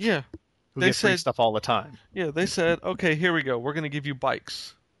 Yeah. Who get free stuff all the time. Yeah, they said, okay, here we go. We're going to give you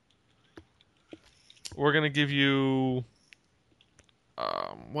bikes. We're going to give you...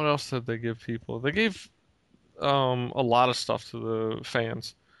 what else did they give people? They gave a lot of stuff to the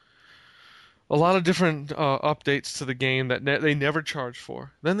fans. A lot of different updates to the game that they never charged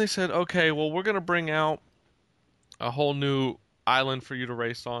for. Then they said, okay, well, we're going to bring out a whole new island for you to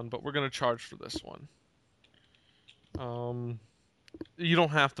race on, but we're going to charge for this one. You don't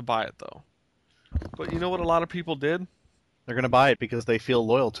have to buy it, though. But you know what a lot of people did? They're going to buy it because they feel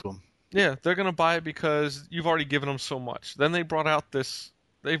loyal to them. Yeah, they're going to buy it because you've already given them so much. Then they brought out this...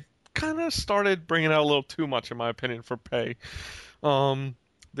 They've kind of started bringing out a little too much, in my opinion, for pay.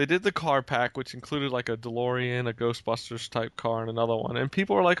 They did the car pack, which included like a DeLorean, a Ghostbusters type car, and another one. And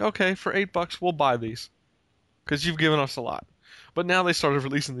people were like, okay, for $8, we'll buy these. Because you've given us a lot. But now they started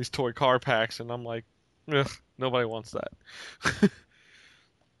releasing these toy car packs, and I'm like, ugh, nobody wants that.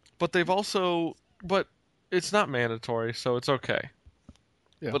 But it's not mandatory, so it's okay.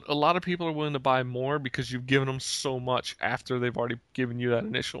 Yeah. But a lot of people are willing to buy more because you've given them so much after they've already given you that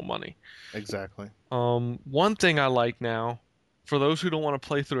initial money. Exactly. One thing I like now, for those who don't want to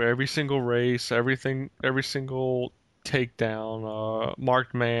play through every single race, every single takedown,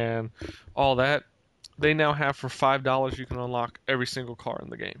 marked man, all that, they now have for $5 you can unlock every single car in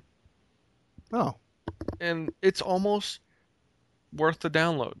the game. Oh, And it's almost worth the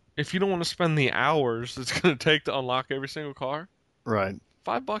download. If you don't want to spend the hours it's going to take to unlock every single car, right.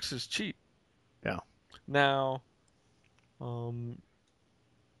 $5 is cheap. Yeah. Now, I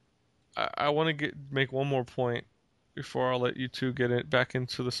want to make one more point before I'll let you two get it back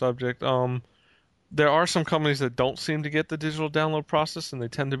into the subject. There are some companies that don't seem to get the digital download process, and they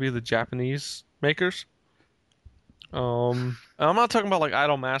tend to be the Japanese makers. And I'm not talking about like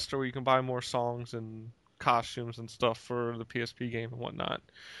Idolmaster, where you can buy more songs and costumes and stuff for the PSP game and whatnot,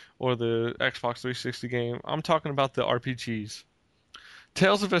 or the Xbox 360 game. I'm talking about the RPGs.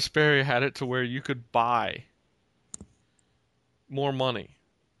 Tales of Vesperia had it to where you could buy more money,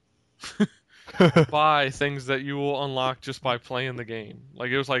 buy things that you will unlock just by playing the game.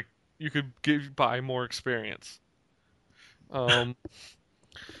 Like it was like you could buy more experience. Um,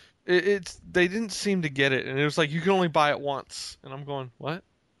 it's they didn't seem to get it, and it was like you can only buy it once, and I'm going, what?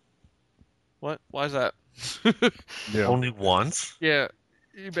 What? Why is that? Yeah. Only once? Yeah,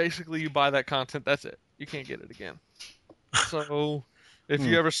 you buy that content. That's it. You can't get it again. So if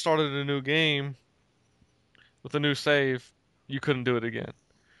you ever started a new game with a new save, you couldn't do it again.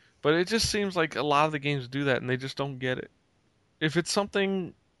 But it just seems like a lot of the games do that, and they just don't get it. If it's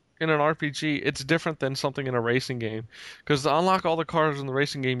something in an RPG, it's different than something in a racing game. Because to unlock all the cars in the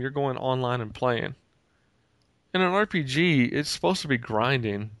racing game, you're going online and playing. In an RPG, it's supposed to be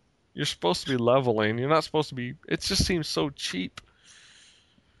grinding. You're supposed to be leveling. You're not supposed to be. It just seems so cheap.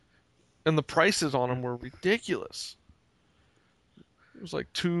 And the prices on them were ridiculous. It was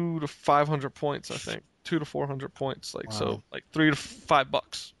like 200 to 500 points, I think. 200 to 400 points. Like, Wow. so, like $3 to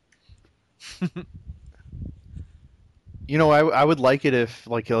 $5. You know, I would like it if,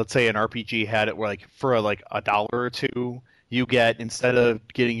 like, let's say an RPG had it where, like, for like a dollar or two, you get, instead of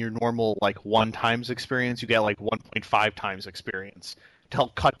getting your normal like 1 times experience, you get like 1.5 times experience to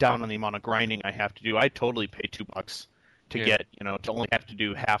help cut down on the amount of grinding I have to do. I'd totally pay $2 to Yeah. get, to only have to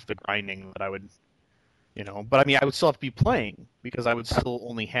do half the grinding that I would, But I mean, I would still have to be playing because I would still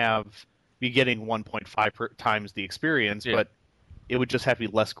only be getting 1.5 times the experience, Yeah. but it would just have to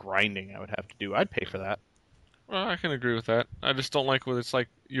be less grinding I would have to do. I'd pay for that. Well, I can agree with that. I just don't like when it's like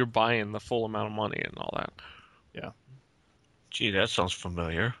you're buying the full amount of money and all that. Gee, that sounds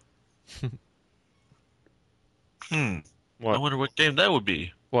familiar. I What? wonder what game that would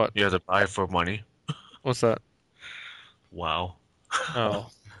be. What? You have to buy it for money. What's that? Wow. Oh.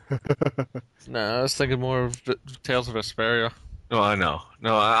 No, I was thinking more of Tales of Vesperia. No, I know.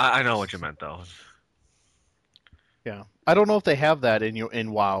 No, I know what you meant though. Yeah, I don't know if they have that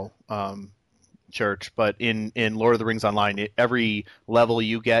in WoW, Church, but in Lord of the Rings Online, every level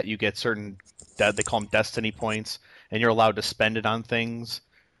you get certain that they call them destiny points, and you're allowed to spend it on things.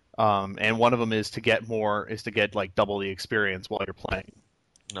 And one of them is to get like double the experience while you're playing.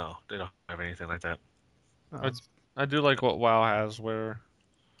 No, they don't have anything like that. I do like what WoW has, where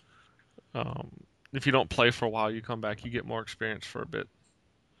if you don't play for a while, you come back, you get more experience for a bit.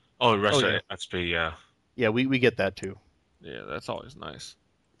 Oh, the rest Oh, of yeah. XP, yeah. Yeah, we get that too. Yeah, that's always nice.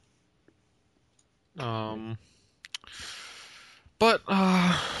 But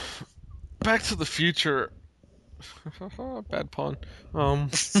Back to the Future. Bad pun. Michael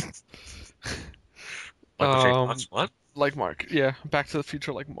J. Um, Fox, what? like Mark, yeah, Back to the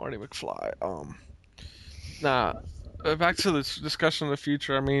Future, like Marty McFly. Back to this discussion of the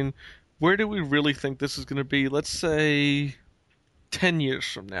future. I mean, where do we really think this is going to be? Let's say 10 years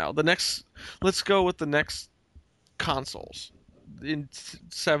from now. Let's go with the next consoles in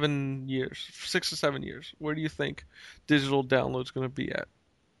 7 years, 6 to 7 years. Where do you think digital download's going to be at?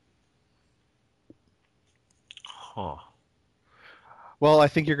 Huh. Well, I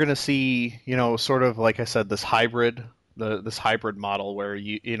think you're going to see, sort of like I said, this hybrid model where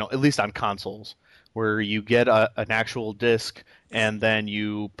at least on consoles, where you get an actual disc and then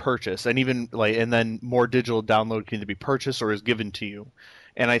you purchase, and then more digital download can either be purchased or is given to you.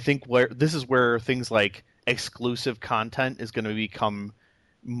 And I think this is where things like exclusive content is going to become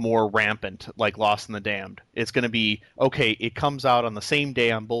more rampant, like Lost in the Damned. It's going to be, okay, it comes out on the same day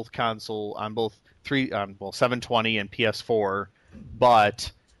on both 720 and PS4,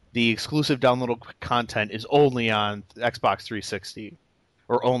 but the exclusive downloadable content is only on Xbox 360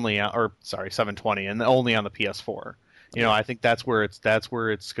 or 720 and only on the PS4. I think that's where it's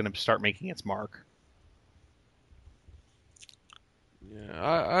going to start making its mark.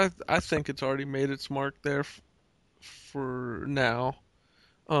 Yeah, I think it's already made its mark there for now.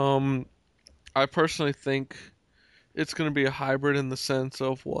 I personally think it's going to be a hybrid in the sense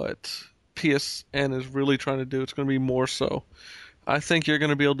of what PSN is really trying to do. It's going to be more so. I think you're going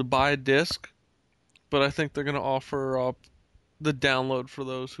to be able to buy a disc but I think they're going to offer up the download for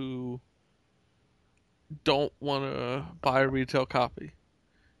those who don't want to buy a retail copy.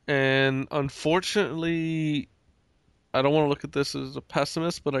 And unfortunately, I don't want to look at this as a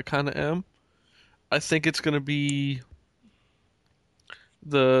pessimist, but I kind of am. I think it's going to be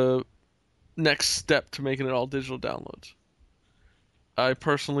the next step to making it all digital downloads. I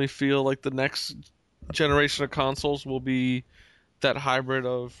personally feel like the next generation of consoles will be that hybrid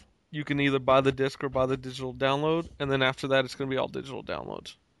of you can either buy the disc or buy the digital download, and then after that, it's going to be all digital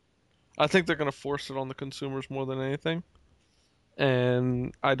downloads. I think they're going to force it on the consumers more than anything,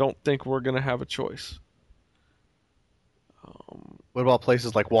 and I don't think we're going to have a choice. What about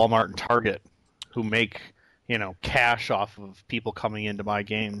places like Walmart and Target, who make cash off of people coming in to buy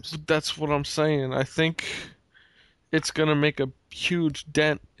games? That's what I'm saying. I think it's going to make a huge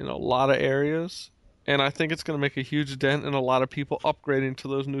dent in a lot of areas, and I think it's going to make a huge dent in a lot of people upgrading to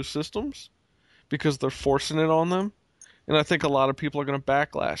those new systems because they're forcing it on them. And I think a lot of people are going to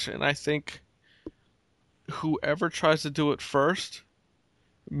backlash. And I think whoever tries to do it first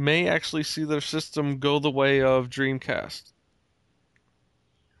may actually see their system go the way of Dreamcast.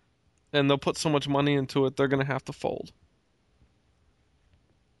 And they'll put so much money into it, they're going to have to fold.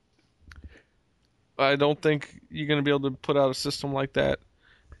 I don't think you're going to be able to put out a system like that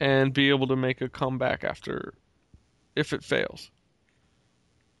and be able to make a comeback after if it fails.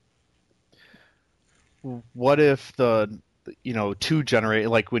 What if like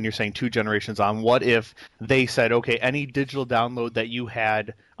when you're saying 2 generations on, what if they said, okay, any digital download that you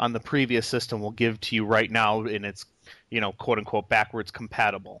had on the previous system will give to you right now, and it's quote unquote backwards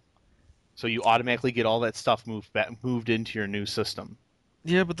compatible, so you automatically get all that stuff moved into your new system.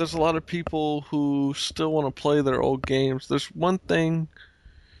 Yeah, but there's a lot of people who still want to play their old games. There's one thing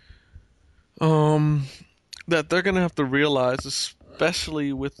that they're going to have to realize,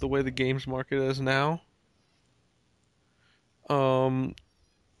 especially with the way the games market is now.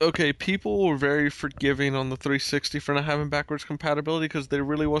 Okay, people were very forgiving on the 360 for not having backwards compatibility because there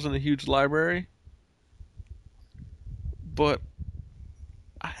really wasn't a huge library. But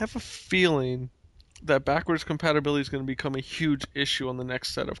I have a feeling that backwards compatibility is going to become a huge issue on the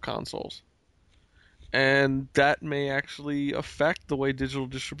next set of consoles. And that may actually affect the way digital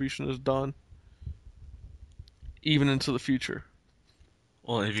distribution is done, even into the future.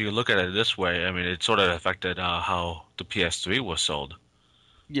 Well, if you look at it this way, I mean, it sort of affected how the PS3 was sold.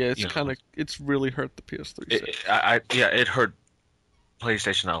 Yeah, You know, it's really hurt the PS3 sale. it hurt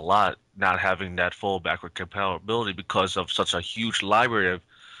PlayStation a lot not having that full backward compatibility because of such a huge library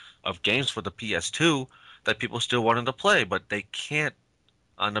of games for the PS2 that people still wanted to play, but they can't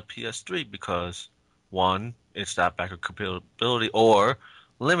on the PS3 because one, it's not backward compatibility or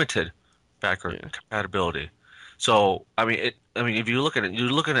limited backward Yeah. compatibility. So if you look at it,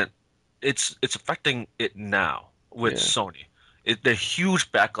 you're looking at it's affecting it now with Yeah. Sony. The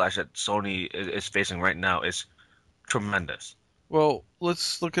huge backlash that Sony is facing right now is tremendous. Well,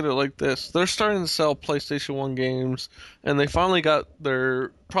 let's look at it like this. They're starting to sell PlayStation 1 games, and they finally got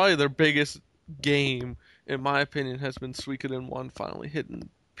probably their biggest game, in my opinion, has been Suikoden 1 finally hitting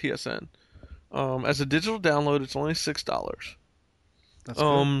PSN. As a digital download, it's only $6. That's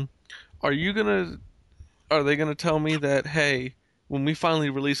good. Are they gonna tell me that, hey, when we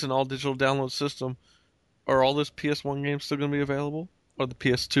finally release an all digital download system, are all those PS1 games still gonna be available? Are the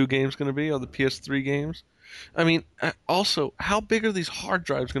PS2 games gonna be? Are the PS3 games? I mean, also, how big are these hard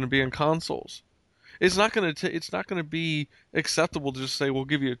drives going to be in consoles? It's not going to be acceptable to just say we'll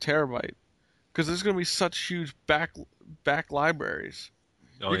give you a terabyte because there's going to be such huge back libraries.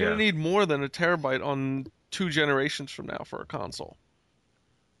 Oh You're going yeah. to need more than a terabyte on 2 generations from now for a console.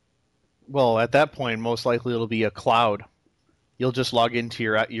 Well, at that point, most likely it'll be a cloud. You'll just log into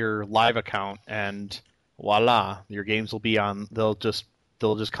your live account, and voila, your games will be on. They'll just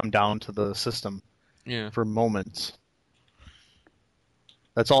come down to the system Yeah. for moments.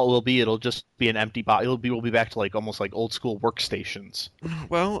 That's all it will be. It'll just be an empty box. We'll be back to almost like old school workstations.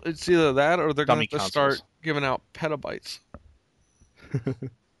 Well, it's either that or they're going Dummy to have to consoles. start giving out petabytes,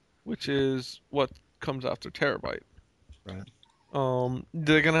 which is what comes after terabyte. Right.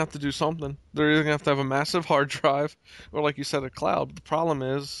 They're gonna have to do something. They're either gonna have to have a massive hard drive, or like you said, a cloud. But the problem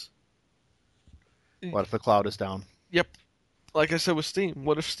is, What if the cloud is down? yep, like I said with Steam.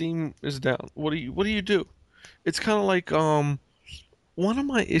 What if Steam is down? What do you do? It's kind of like one of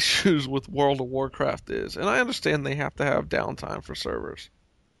my issues with World of Warcraft is, and I understand they have to have downtime for servers.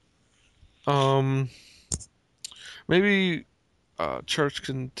 Um, maybe Church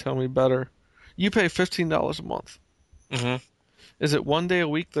can tell me better. You pay $15 a month. hmm Is it one day a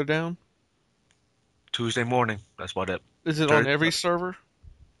week they're down? Tuesday morning. That's about it. Is it on Third- every server?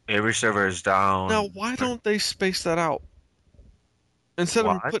 Every server is down. Now, why don't they space that out? Instead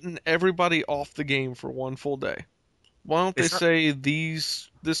of Why? putting everybody off the game for one full day, why don't they It's not. say this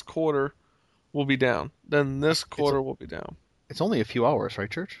quarter will be down, then this It's quarter will be down? it's only a few hours,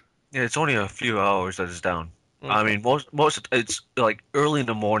 right, Church? Yeah, it's only a few hours that it's down. I Okay. mean, most it's like early in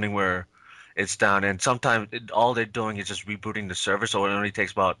the morning where it's down, and sometimes all they're doing is just rebooting the server, so it only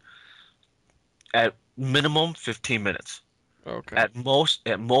takes about at minimum 15 minutes. Okay. At most,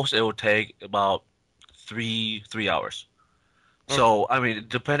 it will take about three hours. Okay. So I mean,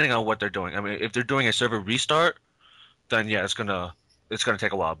 depending on what they're doing. I mean, if they're doing a server restart, then yeah, it's gonna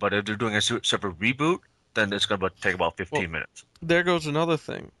take a while. But if they're doing a server reboot, then it's gonna take about Well, 15 minutes. there goes another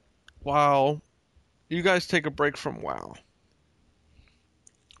thing. Wow. You guys take a break from WoW.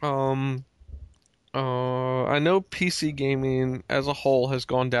 Um, I know PC gaming as a whole has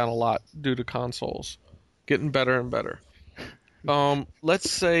gone down a lot due to consoles getting better and better. Let's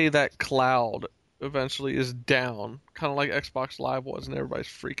say that cloud eventually is down, kind of like Xbox Live was, and everybody's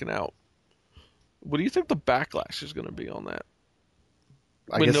freaking out. What do you think the backlash is going to be on that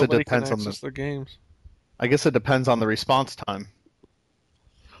I when guess it nobody can depends on the access their games? I guess it depends on the response time.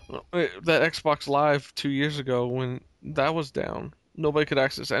 That Xbox Live 2 years ago, when that was down, nobody could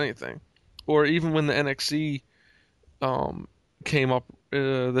access anything. Or even when the NXE um, came up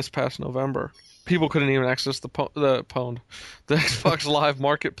this past November, people couldn't even access the Xbox Live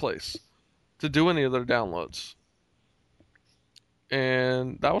Marketplace to do any of their downloads,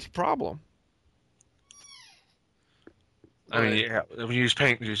 and that was a problem. I mean, Like, yeah, when you're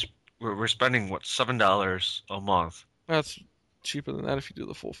paying, we're spending what $7 a month. that's cheaper than that if you do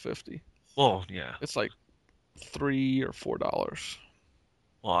the full 50. Well, yeah. It's like $3 or $4.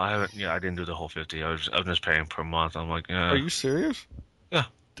 Well, I haven't. Yeah, I didn't do the whole 50. I'm just paying per month. I'm like, Are yeah, you serious? yeah,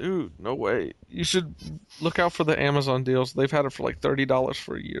 Dude, no way. You should look out for the Amazon deals. They've had it for like $30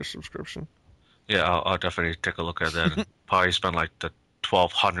 for a year subscription. yeah. I'll definitely take a look at that and probably spend like the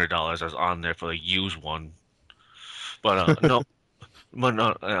 $1,200 that's on there for the used one. But no, but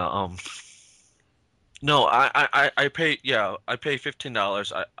no, no. I pay. Yeah, I pay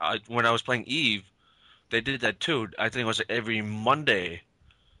 $15. I when I was playing Eve, they did that too. I think it was every Monday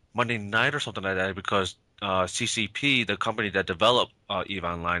night or something like that because CCP, the company that developed Eve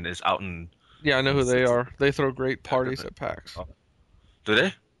Online, is out Yeah, I know in who they are. They throw great parties Africa. at PAX. Oh, do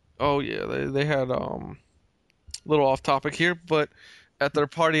they? Oh yeah, they had a little off topic here, but at their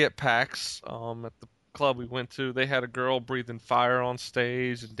party at PAX, at the club we went to, they had a girl breathing fire on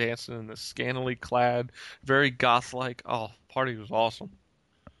stage and dancing in this scantily clad, very goth-like. Oh, party was awesome.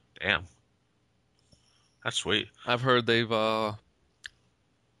 Damn, that's sweet. I've heard they've were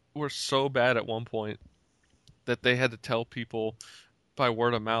so bad at one point that they had to tell people by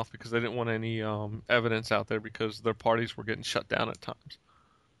word of mouth because they didn't want any evidence out there because their parties were getting shut down at times.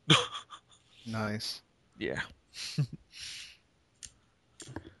 Nice. Yeah.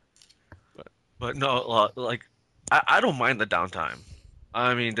 But But no, like I don't mind the downtime.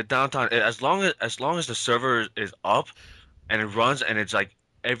 I mean, the downtime as long as the server is up and it runs and it's like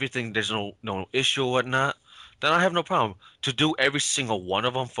everything, there's no issue or whatnot, then I have no problem to do every single one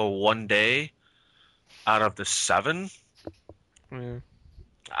of them for one day out of the seven. yeah.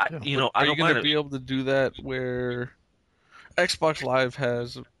 I Yeah. you But know are I you don't going to mind it. be able to do that where Xbox Live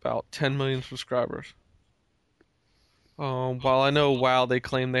has about 10 million subscribers? While I know WoW they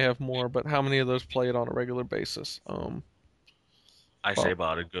claim they have more, but how many of those play it on a regular basis? I say Well,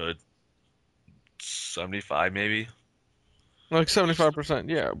 about a good 75 maybe. like 75%,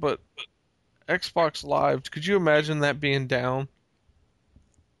 yeah, but Xbox Live, could you imagine that being down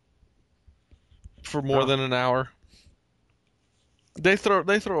for more No. than an hour? They throw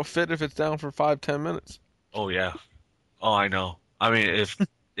a fit if it's down for 5-10 minutes. Oh yeah. Oh, I know. I mean, if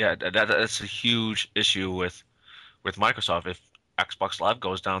yeah, that's a huge issue with Microsoft. If Xbox Live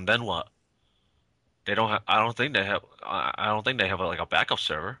goes down, then what? They don't have. I don't think they have. I don't think they have like a backup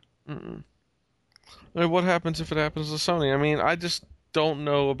server. Mm-mm. Like, what happens if it happens to Sony? I mean, I just don't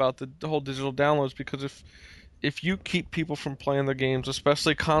know about the whole digital downloads because if you keep people from playing the games,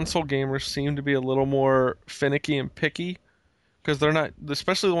 especially console gamers seem to be a little more finicky and picky because they're not,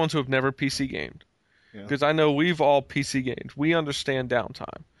 especially the ones who have never PC gamed. Yeah. Because I know we've all PC gamed. We understand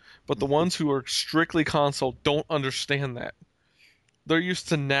downtime. But the ones who are strictly console don't understand that. They're used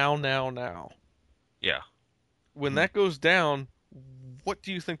to now, now, now. Yeah. When Mhm. that goes down, what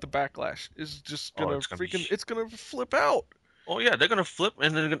do you think the backlash is just Oh, gonna it's gonna be. freaking it's gonna flip out. Oh yeah, they're gonna flip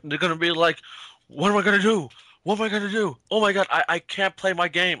and they're gonna be like, "What am I gonna do? What am I gonna do? Oh my God, I can't play my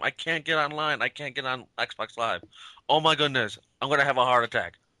game. I can't get online. I can't get on Xbox Live. Oh my goodness, I'm gonna have a heart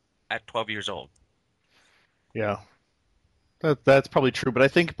attack at 12 years old." Yeah. That's probably true, but I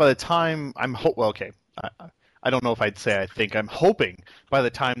think by the time well, okay, I don't know if I'd say I think I'm hoping by the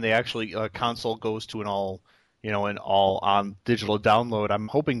time they actually console goes to an all on digital download, I'm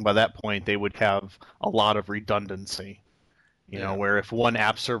hoping by that point they would have a lot of redundancy. Yeah. Where if one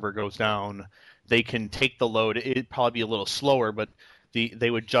app server goes down, they can take the load. It'd probably be a little slower, but they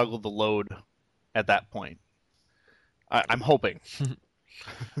would juggle the load at that point. I'm hoping.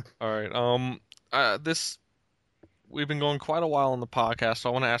 All right. This we've been going quite a while on the podcast, so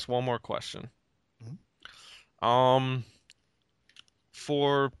I want to ask one more question. Mhm. Um,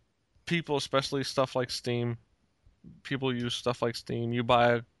 for people, especially stuff like Steam, people use stuff like Steam. You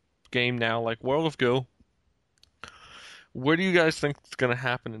buy a game now, like World of Goo. Where do you guys think it's going to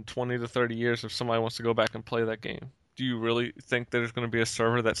happen in 20 to 30 years if somebody wants to go back and play that game? Do you really think there's going to be a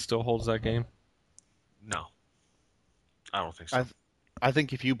server that still holds that game? No, I don't think I so. I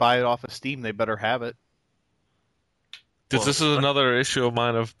think if you buy it off of Steam, they better have it. Because Well, this is another issue of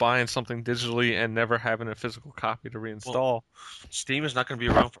mine of buying something digitally and never having a physical copy to well, reinstall. Steam is not going to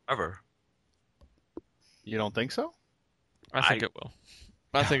be around forever. You don't think so? I think I it will.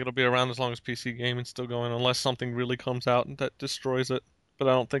 I think it'll be around as long as PC gaming's still going, unless something really comes out and that destroys it. But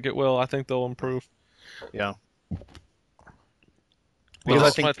I don't think it will. I think they'll improve. Yeah. But Because I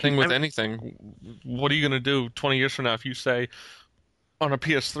that's my think thing people, with anything. What are you going to do 20 years from now if you say, on a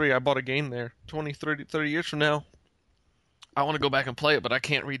PS3, I bought a game there. 20, 30 years from now, I want to go back and play it, but I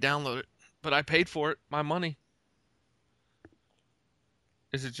can't re-download it. But I paid for it, my money.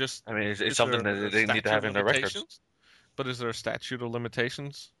 Is it just, I mean, it's is there something a that they need to statute of have in their records. limitations? But is there a statute of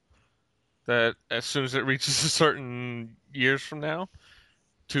limitations that as soon as it reaches a certain years from now,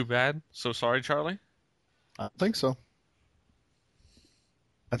 too bad. So sorry, Charlie. I don't think so.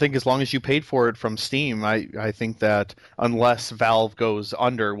 I think as long as you paid for it from Steam, I think that unless Valve goes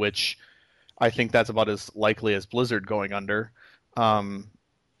under, which I think that's about as likely as Blizzard going under, um,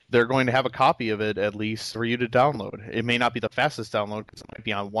 they're going to have a copy of it at least for you to download. It may not be the fastest download because it might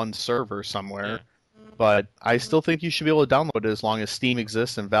be on one server Yeah. somewhere, but I still think you should be able to download it as long as Steam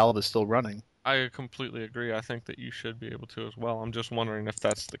exists and Valve is still running. I completely agree. I think that you should be able to as well. I'm just wondering if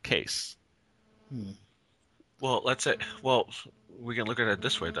that's the case. Hmm. Well, let's say, well, we can look at it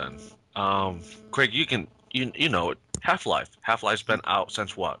this way then. Craig, you know it. Half-Life. Half-Life's been out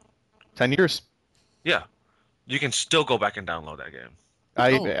since what? 10 years. Yeah, you can still go back and download that game.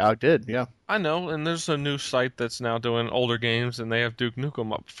 Oh, I did, yeah. I know, and there's a new site that's now doing older games, and they have Duke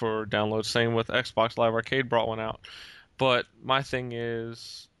Nukem up for download. Same with Xbox Live Arcade brought one out. But my thing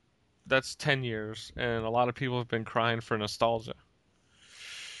is, that's 10 years, and a lot of people have been crying for nostalgia.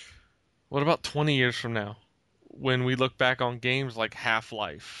 What about 20 years from now? When we look back on games like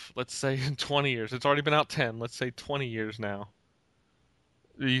Half-Life, let's say in 20 years, it's already been out 10, let's say 20 years now.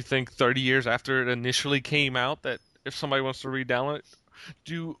 Do you think 30 years after it initially came out that if somebody wants to re-download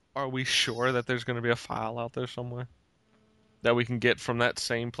it, are we sure that there's going to be a file out there somewhere that we can get from that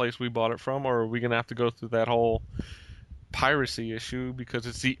same place we bought it from, or are we going to have to go through that whole piracy issue because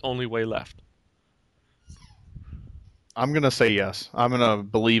it's the only way left? I'm gonna say yes. I'm gonna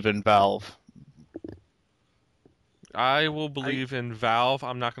believe in Valve. I will I believe in Valve.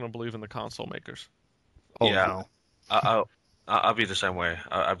 I'm not going to believe in the console makers, Oh Yeah, no. I, I'll be the same way.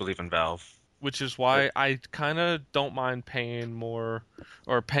 I believe in Valve. which is Uh, why I kind of don't mind paying more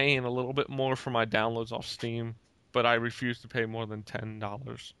or paying a little bit more for my downloads off Steam, but I refuse to pay more than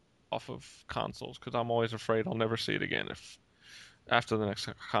 $10 off of consoles because I'm always afraid I'll never see it again if after the next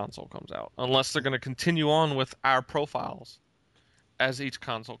console comes out, unless they're going to continue on with our profiles as each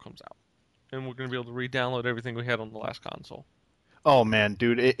console comes out, and we're going to be able to re-download everything we had on the last console. Oh man,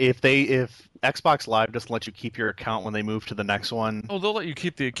 dude, if Xbox Live doesn't let you keep your account when they move to the next one, Oh, they'll let you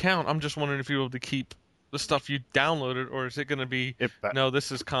keep the account. I'm just wondering if you're able to keep the stuff you downloaded, or is it going to be it no,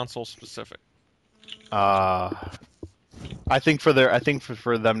 this is console specific. uh I think for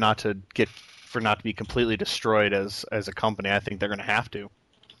them not to get for not to be completely destroyed as a company, I think they're going to have to.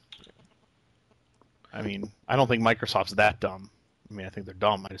 I mean, I don't think Microsoft's that dumb. I mean, I think they're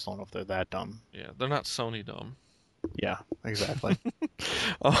dumb. I just don't know if they're that dumb. Yeah, they're not Sony dumb. Yeah, exactly.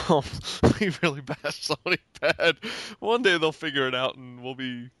 Um, we really bash Sony bad. One day they'll figure it out, and we'll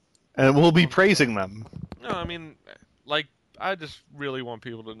be. And we'll be praising them. No, I mean, like, I just really want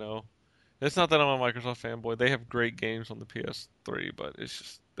people to know. It's not that I'm a Microsoft fanboy. They have great games on the PS3, but it's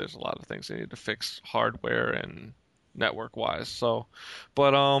just there's a lot of things they need to fix hardware and network wise. So,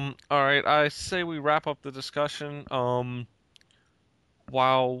 but all right. I say we wrap up the discussion.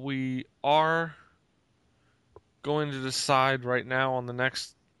 While we are going to decide right now on the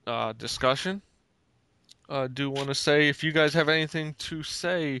next discussion. Do want to say if you guys have anything to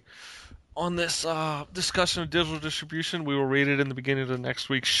say on this discussion of digital distribution. We will read it in the beginning of the next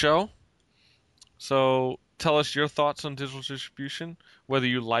week's show. So tell us your thoughts on digital distribution, whether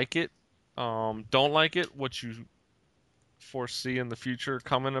you like it, don't like it, what you foresee in the future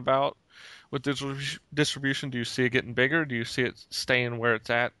coming about with digital distribution. Do you see it getting bigger? Do you see it staying where it's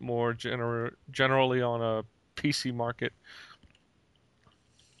at, more generally on a PC market?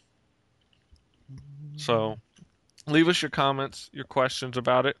 So leave us your comments, your questions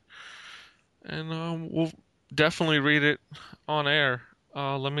about it, and we'll definitely read it on air.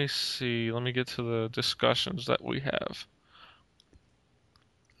 Let me see. Let me get to the discussions that we have.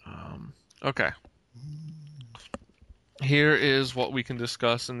 Okay. Here is what we can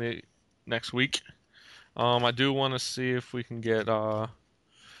discuss in the next week. I do want to see if we can get the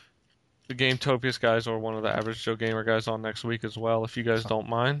Gametopias guys or one of the Average Joe Gamer guys on next week as well, if you guys don't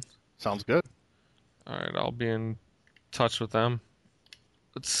mind. Sounds good. All right, I'll be in touch with them.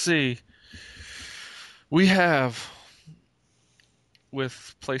 Let's see. We have,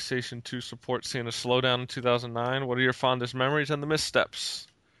 with PlayStation 2 support seeing a slowdown in 2009, what are your fondest memories and the missteps?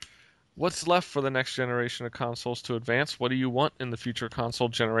 What's left for the next generation of consoles to advance? What do you want in the future console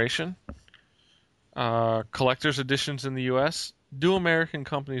generation? Collector's editions in the US. Do American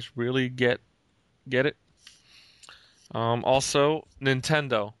companies really get it? Also,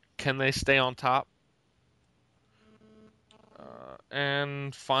 Nintendo. Can they stay on top?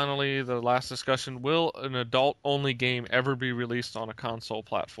 And finally, the last discussion. Will an adult-only game ever be released on a console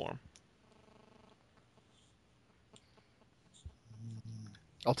platform?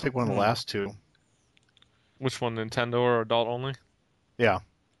 I'll take one of the last two. Which one, Nintendo or adult-only? Yeah.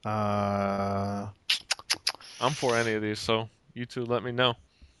 I'm for any of these, so you two let me know.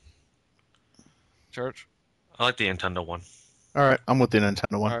 Church? I like the Nintendo one. All right, I'm with the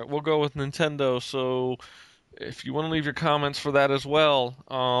Nintendo one. All right, we'll go with Nintendo. So if you want to leave your comments for that as well,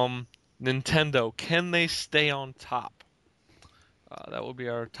 Nintendo, can they stay on top? That will be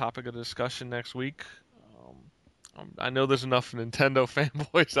our topic of discussion next week. I know there's enough Nintendo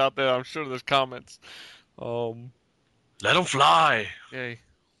fanboys out there. I'm sure there's comments. Let them fly. Yay.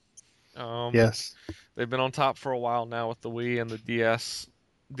 Yes. They've been on top for a while now with the Wii and the DS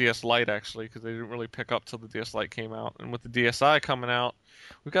Lite, actually, because they didn't really pick up till the DS Lite came out. And with the DSi coming out,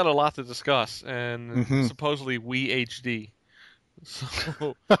 we've got a lot to discuss. And supposedly Wii HD.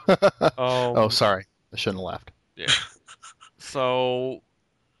 So, oh, sorry. I shouldn't have laughed. Yeah. So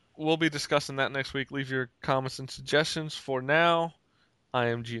we'll be discussing that next week. Leave your comments and suggestions. For now, I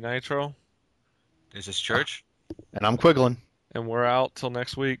am G Nitro. This is Church. And I'm Quiglin. And we're out till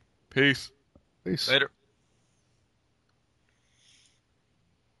next week. Peace. Peace. Later.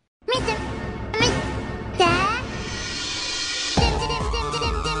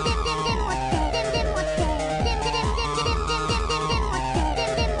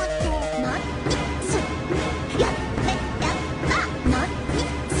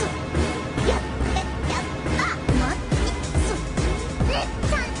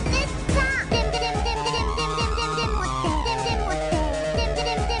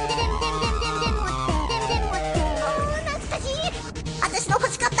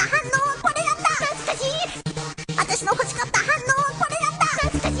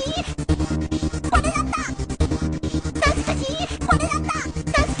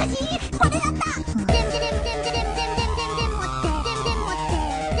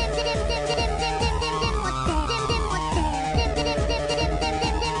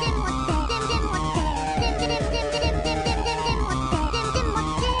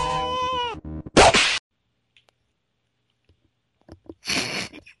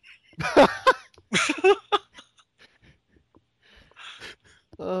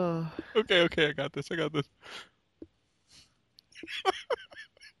 Okay, I got this.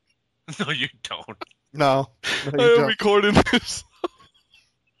 No, you don't. No. I am recording this.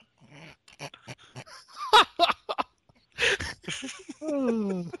 People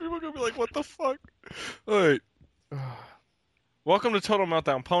are gonna be like, what the fuck? Alright. Welcome to Total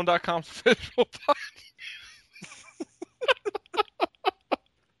Meltdown, Pwn.com's official podcast.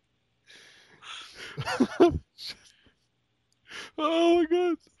 Oh my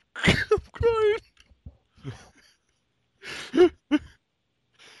god. I'm crying.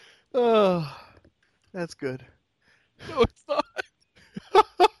 Oh, that's good. No, it's not.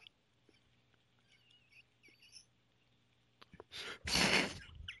 Fuck.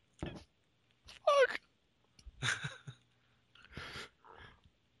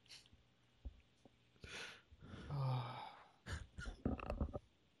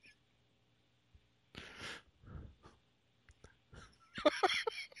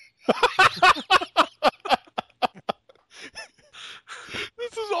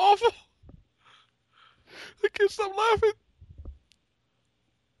 This is awful.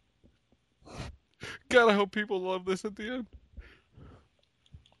 God, I hope people love this at the end.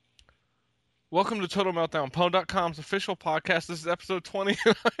 Welcome to Total Meltdown, Pwn.com's official podcast. This is episode 20.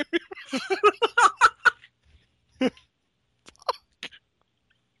 I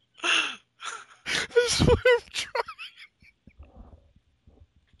swear I'm trying.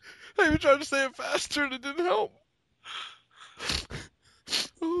 I even tried to say it faster and it didn't help.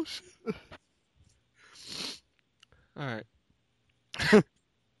 Oh, shit. Alright.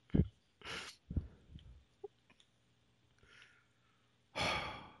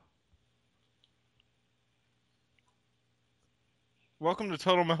 Welcome to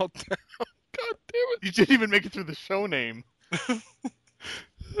Total Meltdown. God damn it. You didn't even make it through the show name. I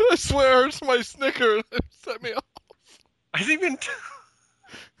swear it's my Snicker that set me off. I didn't even.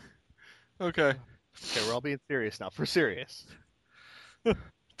 Okay. Okay, we're all being serious now. For serious.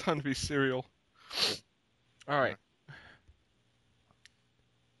 Time to be serial. Alright.